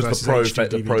Blu-ray the versus Pro, HD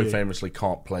the Pro DVD. famously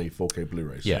can't play 4K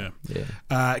Blu-rays. Yeah.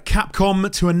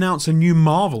 Capcom to announce a new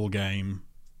Marvel game.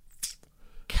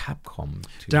 Capcom.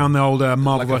 Down the old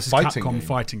Marvel Like a versus fighting Capcom game.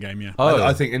 fighting game, yeah. Oh,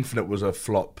 I think Infinite was a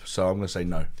flop, so I'm going to say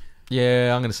no.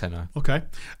 yeah, I'm going to say no. Okay.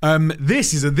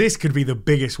 This could be the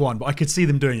biggest one, but I could see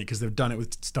them doing it because they've done it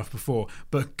with stuff before.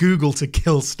 But Google to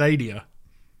kill Stadia.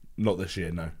 Not this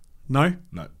year, no. No?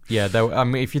 No. Yeah, I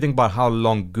mean, if you think about how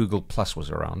long Google Plus was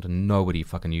around and nobody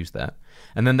fucking used that,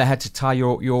 and then they had to tie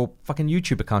your fucking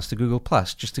YouTube accounts to Google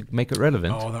Plus just to make it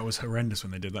relevant. Oh, that was horrendous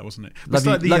when they did that, wasn't it? Love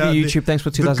It's you- love you, YouTube. Thanks for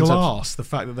 2,000 The subs. Glass, the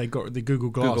fact that they got the Google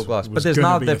Glass. Google Glass, was but there's gonna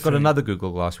now be a they've got thing. another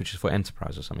Google Glass which is for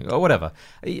enterprise or something or whatever.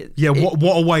 Yeah,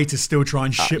 what a way to still try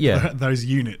and ship yeah. those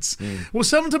units. Well,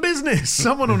 sell them to business.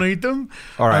 Someone will need them.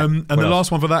 All right. And What the else?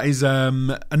 last one for that is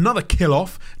another kill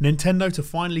off. Nintendo to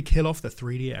finally kill off the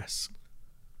 3DS.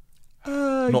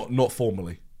 Not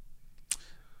formally.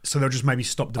 So they'll just maybe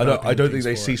stop I developing. don't think they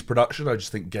things for cease production. I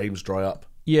just think games dry up.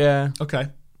 Yeah. it. Okay.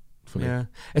 For me. Yeah,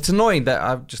 it's annoying that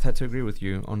I've just had to agree with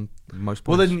you on most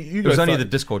points. Well, then you it go. was only fir- the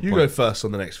Discord You point. go first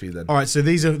on the next few then. All right. So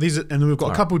these are, and we've got a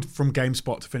All couple from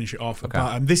GameSpot to finish it off. Okay.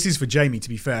 But this is for Jamie. To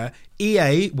be fair,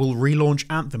 EA will relaunch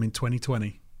Anthem in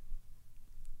 2020.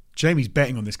 Jamie's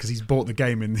betting on this because he's bought the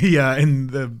game in the I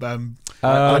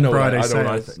know. Friday I know what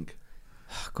I sales. think.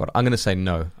 God, I'm going to say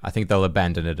no. I think they'll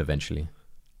abandon it eventually.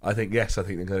 I think yes. I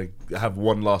think they're going to have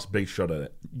one last big shot at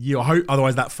it. You hope,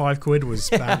 otherwise that £5 was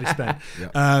badly spent.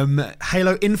 Yeah.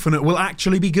 Halo Infinite will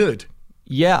actually be good.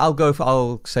 Yeah,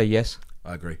 I'll say yes.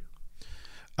 I agree.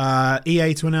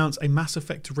 EA to announce a Mass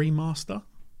Effect remaster.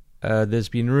 There's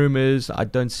been rumors. I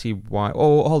don't see why.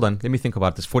 Oh, hold on. Let me think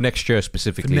about this for next year For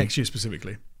specifically. next year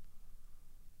specifically.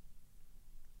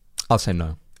 I'll say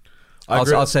no. I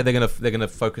agree. I'll say they're gonna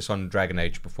focus on Dragon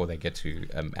Age before they get to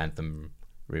Anthem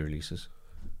re-releases.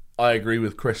 I agree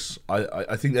with Chris.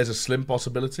 I think there's a slim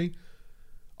possibility.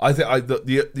 I think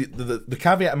the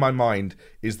caveat in my mind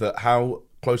is that how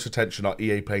close attention are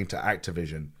EA paying to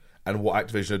Activision and what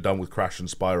Activision have done with Crash and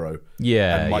Spyro.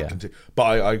 Continue. But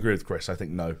I agree with Chris. I think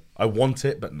no. I want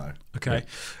it, but no. Okay.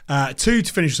 2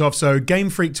 to finish us off. So Game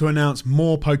Freak to announce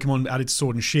more Pokemon added to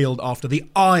Sword and Shield after the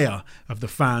ire of the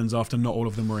fans after not all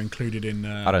of them were included in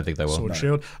I don't think they will. Sword and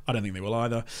Shield. I don't think they will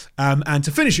either. And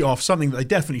to finish it off, something that they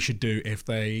definitely should do if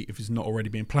it's not already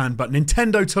being planned, but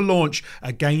Nintendo to launch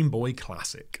a Game Boy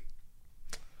Classic.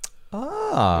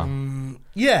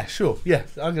 Yeah, sure. Yeah,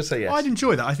 I'm going to say yes. I'd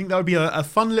enjoy that. I think that would be a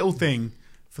fun little thing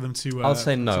for them to I'll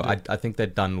say no. I think they're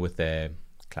done with their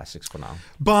classics for now.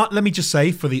 But let me just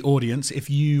say, for the audience, if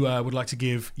you would like to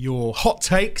give your hot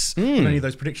takes on any of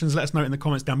those predictions, let us know in the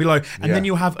comments down below. And then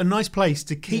you'll have a nice place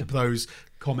to keep those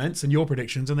comments and your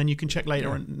predictions, and then you can check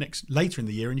later in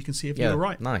the year and you can see if you're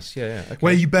right. Nice. Okay.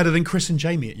 Were you better than Chris and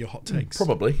Jamie at your hot takes?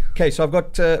 Probably. Okay, so I've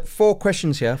got 4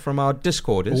 questions here from our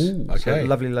Discorders. Ooh, okay. So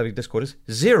lovely Discorders.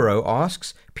 Zero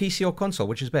asks, PC or console,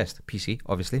 which is best? PC,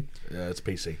 obviously. Yeah, it's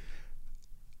PC.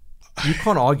 You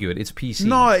can't argue it. It's PC.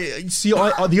 No, see,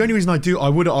 the only reason I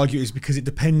would argue is because it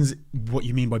depends what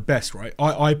you mean by best, right?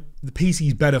 The PC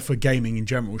is better for gaming in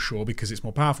general, sure, because it's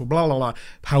more powerful, blah, blah, blah.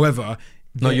 However...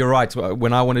 No, you're right.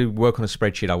 When I want to work on a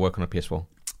spreadsheet, I work on a PS4.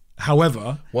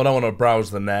 However... When I want to browse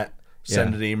the net,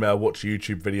 send an email, watch a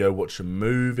YouTube video, watch a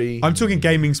movie... I'm talking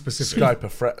gaming specific. Skype a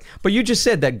friend... But you just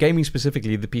said that gaming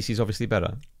specifically, the PC is obviously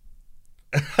better.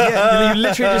 Yeah, you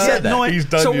literally just said that. No, He's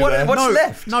done so you what's there.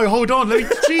 left? No, hold on. Let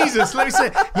me say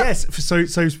yes.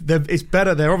 So it's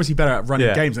better. They're obviously better at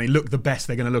running games. They look the best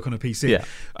they're going to look on a PC. Yeah.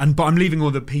 But I'm leaving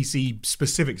all the PC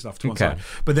specific stuff to one side.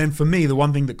 But then for me, the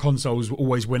one thing that consoles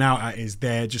always win out at is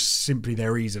they're just simply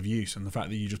their ease of use and the fact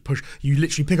that you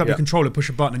literally pick up your controller, push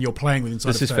a button, and you're playing within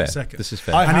inside of 30 seconds. This is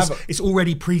fair. And it's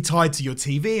already pre-tied to your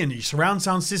TV and your surround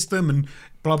sound system and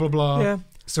blah blah blah. Yeah.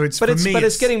 So it's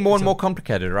it's getting more and more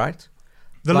complicated, right?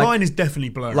 The line is definitely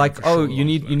blurring. You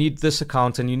need this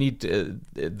account and you need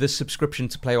this subscription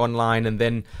to play online, and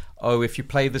then if you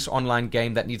play this online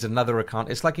game that needs another account.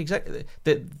 It's like exactly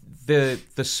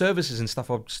the services and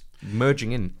stuff are just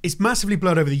merging in. It's massively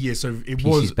blurred over the years. So PC's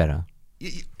was better.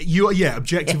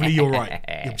 Objectively you're right.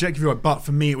 Objectively right. But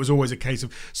for me, it was always a case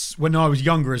of when I was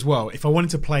younger as well. If I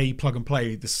wanted to play plug and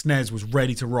play, the SNES was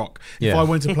ready to rock. If I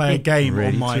wanted to play a game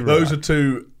on my those are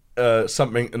two.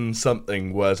 Something and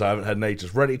something words I haven't had in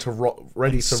ages. Ready to rock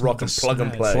and plug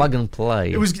and play. Plug and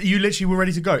play. It was you literally were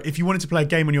ready to go. If you wanted to play a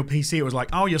game on your PC, it was like,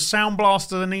 your Sound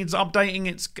Blaster needs updating.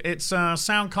 Its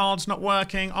sound card's not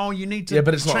working. You need to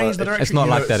change the direction. It's not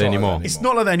like that anymore. It's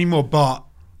not like that anymore. But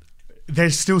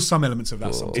there's still some elements of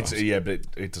that. Sometimes. But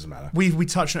it doesn't matter. We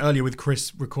touched on it earlier with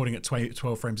Chris recording at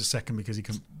 12 frames a second because he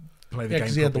can play the game.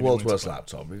 Because he had the world's worst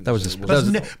laptop. That was but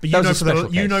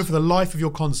you know for the life of your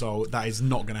console that is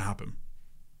not going to happen.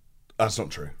 That's not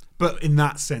true. But in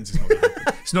that sense, it's not going to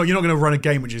happen. You're not going to run a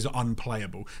game which is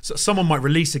unplayable. So someone might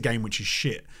release a game which is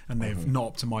shit and they've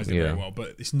not optimized it very well.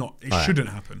 But it's not. It shouldn't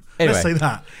happen. Anyway. Let's say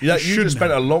that. You just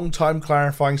spent a long time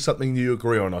clarifying something you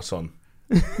agree on us on.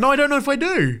 No, I don't know if I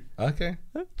do. Okay.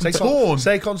 Say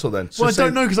console then. Well, I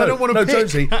don't know because I don't want to pick.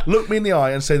 Jonesy, look me in the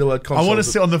eye and say the word console. I want to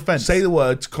sit on the fence. Say the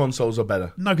word consoles are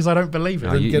better. No, because I don't believe it.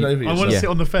 Get over yourself. I want to sit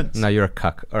on the fence. No, you're a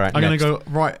cuck. All right, I'm going to go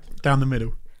right down the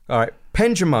middle. All right.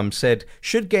 Pendulum said,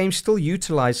 should games still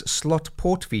utilize slot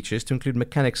port features to include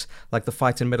mechanics like the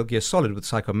fight in Metal Gear Solid with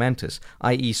Psycho Mantis,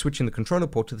 i.e. switching the controller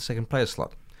port to the second player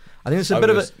slot? I think it's a bit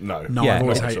of a... No, yeah,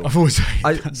 I've always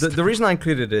hated the reason I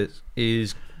included it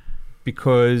is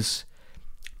because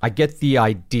I get the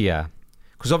idea.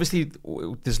 Because obviously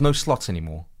there's no slots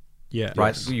anymore. Yeah.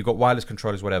 Right? Yes. You've got wireless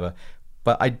controllers, whatever.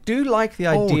 But I do like the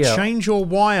idea... change your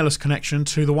wireless connection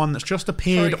to the one that's just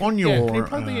appeared on your... Yeah, can you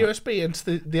plug the USB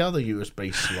into the other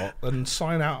USB slot and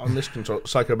sign out on this controller?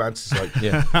 Psycho Mantis is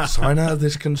like, sign out of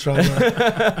this controller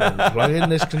and plug in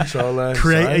this controller.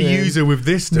 Create a user with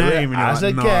this name. As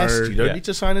a guest, you don't need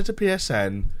to sign into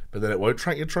PSN, but then it won't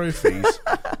track your trophies.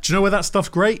 Do you know where that stuff's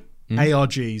great?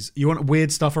 ARGs. You want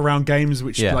weird stuff around games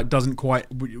which doesn't quite.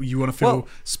 You want to feel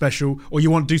special, or you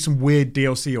want to do some weird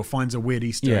DLC or finds a weird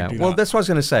Easter egg. That's what I was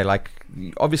going to say. Like,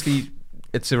 obviously,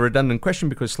 it's a redundant question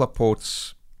because slot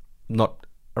ports not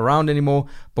around anymore.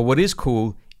 But what is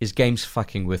cool is games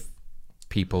fucking with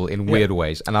people in weird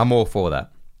ways, and I'm all for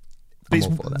that.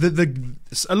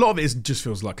 A lot of it just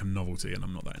feels like a novelty, and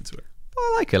I'm not that into it.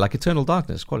 I like it, like Eternal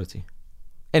Darkness quality.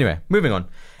 Anyway, moving on.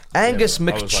 Angus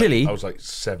McChilly. I was like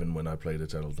 7 when I played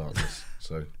Eternal Darkness.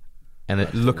 So,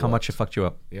 and look how much it fucked you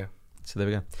up. Yeah. So there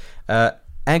we go.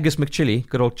 Angus McChilly,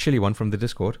 good old chilly one from the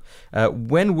Discord.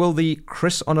 When will the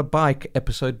Chris on a Bike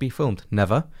episode be filmed?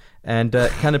 Never. And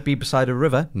can it be beside a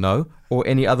river? No. Or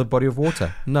any other body of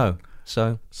water? No.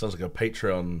 So Sounds like a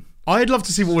Patreon. I'd love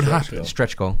to see what would Stretch happen. goal.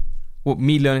 stretch goal. What,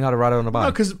 me learning how to ride on a bike?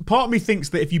 No, because part of me thinks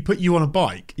that if you put you on a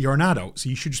bike, you're an adult, so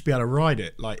you should just be able to ride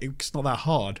it. Like, it's not that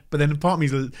hard. But then part of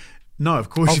me's like, no, of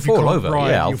course, I'll if you fall can't over. ride,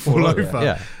 Yeah, I'll you'll fall over.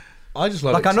 Yeah. I just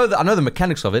love Like it. I know the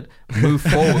mechanics of it. Move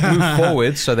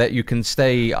forward so that you can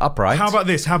stay upright. How about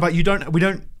this? How about you don't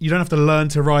have to learn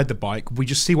to ride the bike. We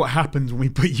just see what happens when we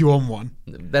put you on one.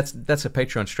 That's a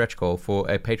Patreon stretch goal for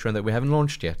a Patreon that we haven't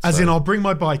launched yet. As so- in, I'll bring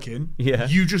my bike in. Yeah.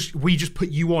 We just put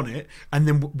you on it, and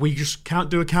then we just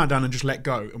do a countdown and just let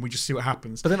go, and we just see what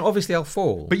happens. But then obviously I'll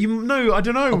fall. But you know, I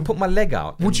don't know. I'll put my leg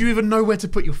out. Would you even know where to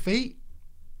put your feet?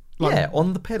 Like, Yeah,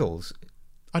 on the pedals.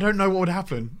 I don't know what would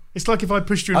happen. It's like if I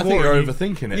pushed you in I think water. you're and you-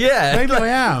 overthinking it. Yeah. Maybe I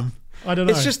am. I don't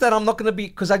know. It's just that I'm not going to be,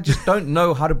 because I just don't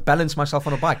know how to balance myself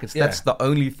on a bike. That's the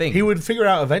only thing. He would figure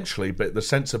out eventually, but the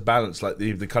sense of balance, like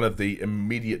the kind of the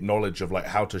immediate knowledge of like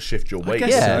how to shift your weight. guess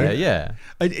yeah, so. yeah.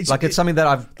 It's Something that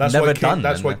I've That's never why done.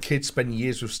 That's and why kids spend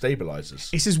years with stabilizers.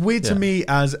 It's as weird to Yeah. me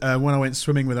as when I went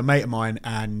swimming with a mate of mine,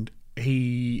 and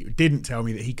he didn't tell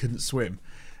me that he couldn't swim.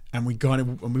 And we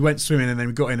went swimming, and then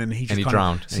we got in, and he just And he kind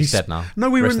drowned. Of, And he's dead now. No,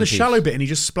 we were Rest in the in peace. shallow bit, and he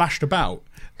just splashed about.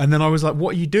 And then I was like,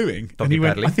 "What are you doing?" And Doggy he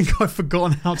went, paddling? "I think I've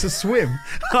forgotten how to swim."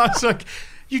 I was like,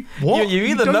 "You what? You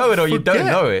either don't know it or you don't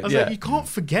forget." know it, I was yeah. like, "You can't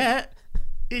forget.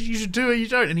 You should do it. You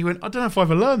don't." And he went, "I don't know if I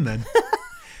ever learned then."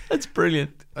 That's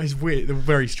brilliant. It's weird. They're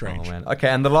very strange. Oh man. Okay,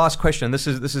 and the last question. This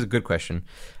is a good question.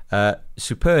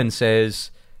 Supern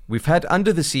says, "We've had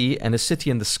Under the Sea and A City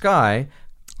in the Sky,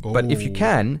 but if you Oh.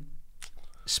 can,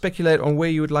 speculate on where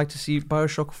you would like to see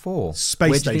BioShock 4. Space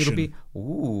where do you station. think it'll be?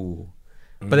 Ooh.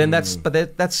 But then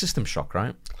that's System Shock,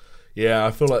 right? Yeah,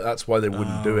 I feel like that's why they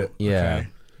wouldn't do it, Yeah. Okay.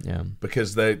 Yeah.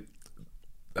 because they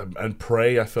and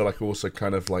Prey. I feel like also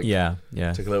kind of like Yeah.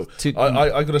 take a little. To-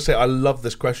 I gotta say I love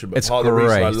this question, but It's part of the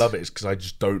reason I great. love it is because I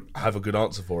just don't have a good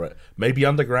answer for it. Maybe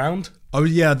underground. Oh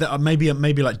yeah,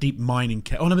 maybe like deep mining.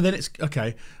 Oh no, but then it's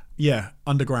okay. Yeah,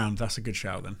 underground. That's a good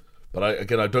shout then. But I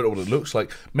don't know what it looks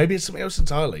like. Maybe it's something else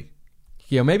entirely.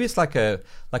 Yeah, maybe it's like a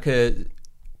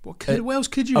What else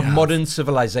could you a have? modern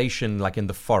civilization, like in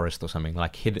the forest or something,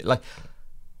 like hidden, like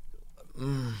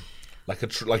Like a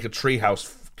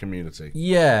treehouse community.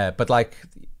 yeah, but like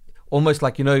almost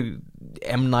like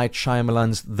M. Night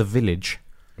Shyamalan's The Village,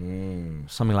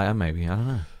 something like that. Maybe I don't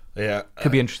know. Yeah,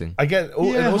 Could be interesting. I get.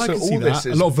 And Yeah, also I can see all this that.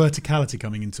 is A lot of verticality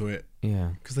coming into it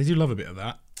Yeah, because they do love a bit of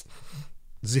that.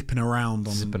 Zipping around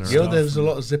on Zipping around. Yeah, stuff there's a and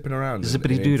lot of zipping around.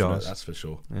 Zippity in doodah. Infinite, that's for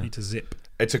sure. Need to zip.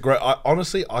 It's a great.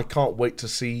 Honestly, I can't wait to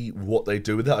see what they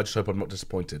do with it. I just hope I'm not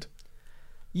disappointed.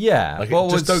 yeah. Like, well,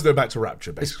 just it's, don't go back to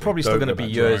Rapture. Basically, it's probably still Don't going to go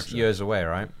be back to Rapture. years away,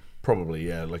 right? Probably,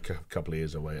 yeah, like a couple of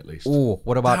years away at least. Oh,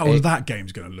 what about That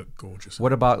game's going to look gorgeous.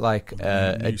 what about like New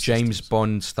a James systems.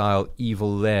 Bond style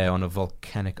Evil Lair on a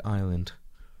volcanic island?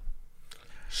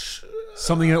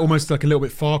 Something almost like a little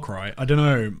bit Far Cry. I don't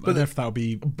know. I don't know if that'll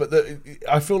be. But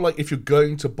I feel like if you're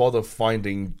going to bother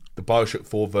finding the Bioshock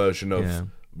 4 version of Yeah.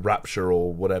 Rapture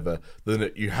or whatever, then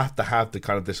you have to have the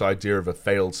kind of this idea of a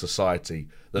failed society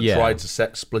that Yeah. tried to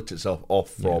split itself off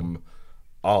from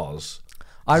ours.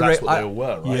 I That's re- what I- they all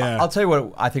were, right? Yeah. I'll tell you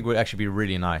what I think would actually be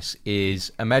really nice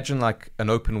is imagine like an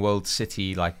open world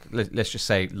city, like let's just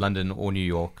say London or New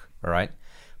York, all right?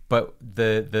 But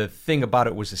the thing about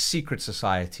it was a secret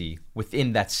society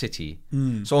within that city.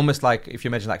 So almost like if you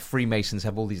imagine like Freemasons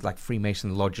have all these like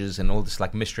Freemason lodges and all this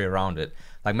like mystery around it.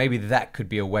 Like maybe that could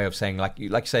be a way of saying like you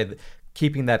say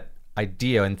keeping that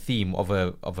idea and theme of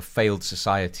a failed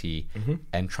society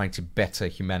and trying to better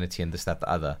humanity and this, that, the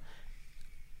other.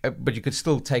 But you could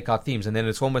still take our themes, and then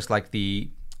it's almost like the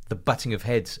butting of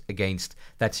heads against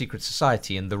that secret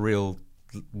society and the real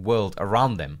world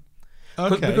around them.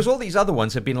 Okay. Because all these other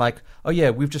ones have been like, oh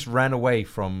yeah, we've just ran away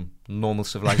from normal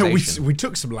civilization. we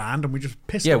took some land and we just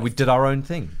pissed Yeah, off. we did our own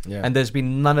thing. Yeah. And there's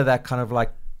been none of that kind of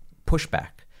like pushback.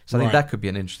 So I think Right. that could be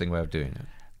an interesting way of doing it.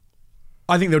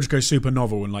 I think they'll just go super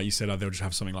novel and, like you said, they'll just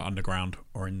have something like underground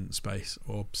or in space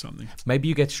or something. Maybe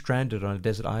you get stranded on a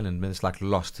desert island and it's like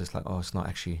lost. It's like, oh, it's not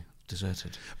actually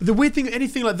deserted. But the weird thing,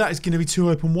 anything like that is going to be too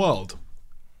open world.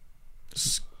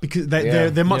 Because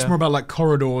they're much Yeah. more about like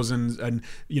corridors and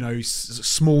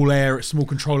small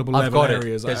controllable I've level got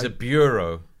areas. it. There's a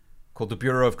bureau called the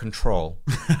Bureau of Control.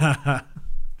 and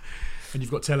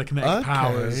you've got telekinetic Okay.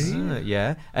 powers.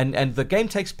 Yeah. And the game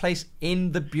takes place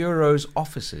in the Bureau's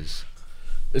offices.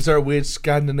 Is there a weird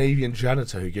Scandinavian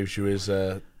janitor who gives you his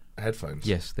headphones.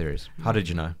 Yes, there is. How did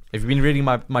you know? Have you been reading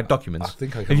my documents? I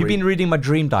think I can Have you read- been reading my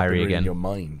dream diary Reading again? your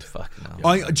mind. Fuck no.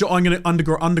 I'm going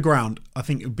to underground. I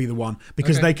think it would be the one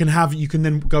because Okay. you can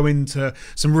then go into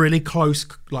some really close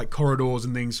like corridors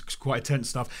and things, quite intense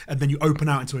stuff, and then you open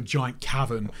out into a giant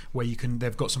cavern where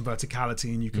they've got some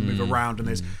verticality and you can move around,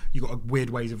 and you've got weird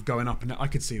ways of going up, and I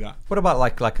could see that. What about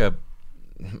like a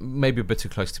maybe a bit too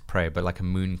close to prey, but like a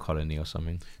moon colony or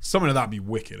something? Something like that would be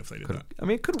wicked if they did that. I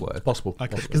mean, it could work. Possible.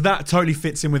 Because that totally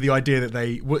fits in with the idea that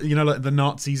like the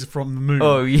Nazis from the moon.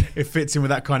 Oh, yeah. It fits in with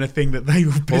that kind of thing that they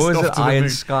were pissed What was off it? to the Iron moon.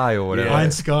 Sky or whatever.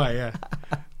 Iron Sky, yeah.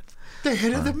 The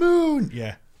head of the moon.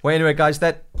 Yeah. Well, anyway, guys,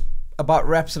 that about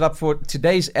wraps it up for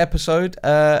today's episode.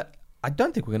 I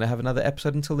don't think we're going to have another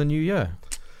episode until the new year.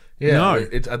 Yeah, No.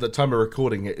 It's at the time of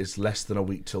recording, it is less than a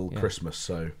week till Christmas.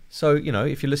 So you know,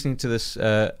 if you're listening to this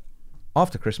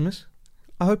after Christmas,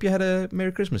 I hope you had a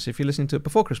Merry Christmas. If you're listening to it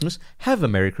before Christmas, have a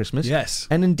Merry Christmas. Yes.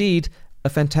 And indeed, a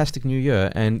fantastic new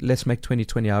year. And let's make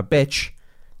 2020 our bitch.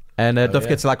 And don't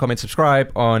forget to like, comment,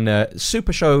 subscribe on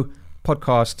SuperShow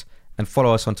Podcast, and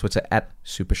follow us on Twitter at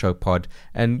SuperShow Pod.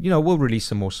 And, you know, we'll release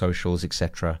some more socials,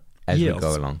 etc. as we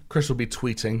go along. Chris will be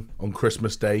tweeting on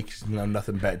Christmas Day because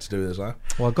nothing better to do, is there?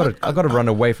 Well, I've got to run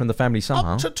away from the family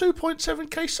somehow. Up to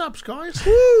 2.7k subs, guys.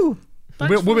 Woo!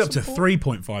 We'll be up to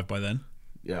 3.5 by then.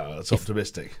 Yeah, that's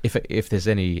optimistic. If there's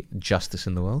any justice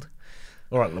in the world.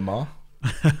 All right, Lamar.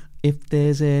 If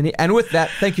there's any. And with that,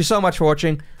 thank you so much for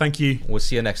watching. Thank you. We'll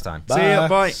see you next time. See ya.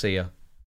 Bye. See ya.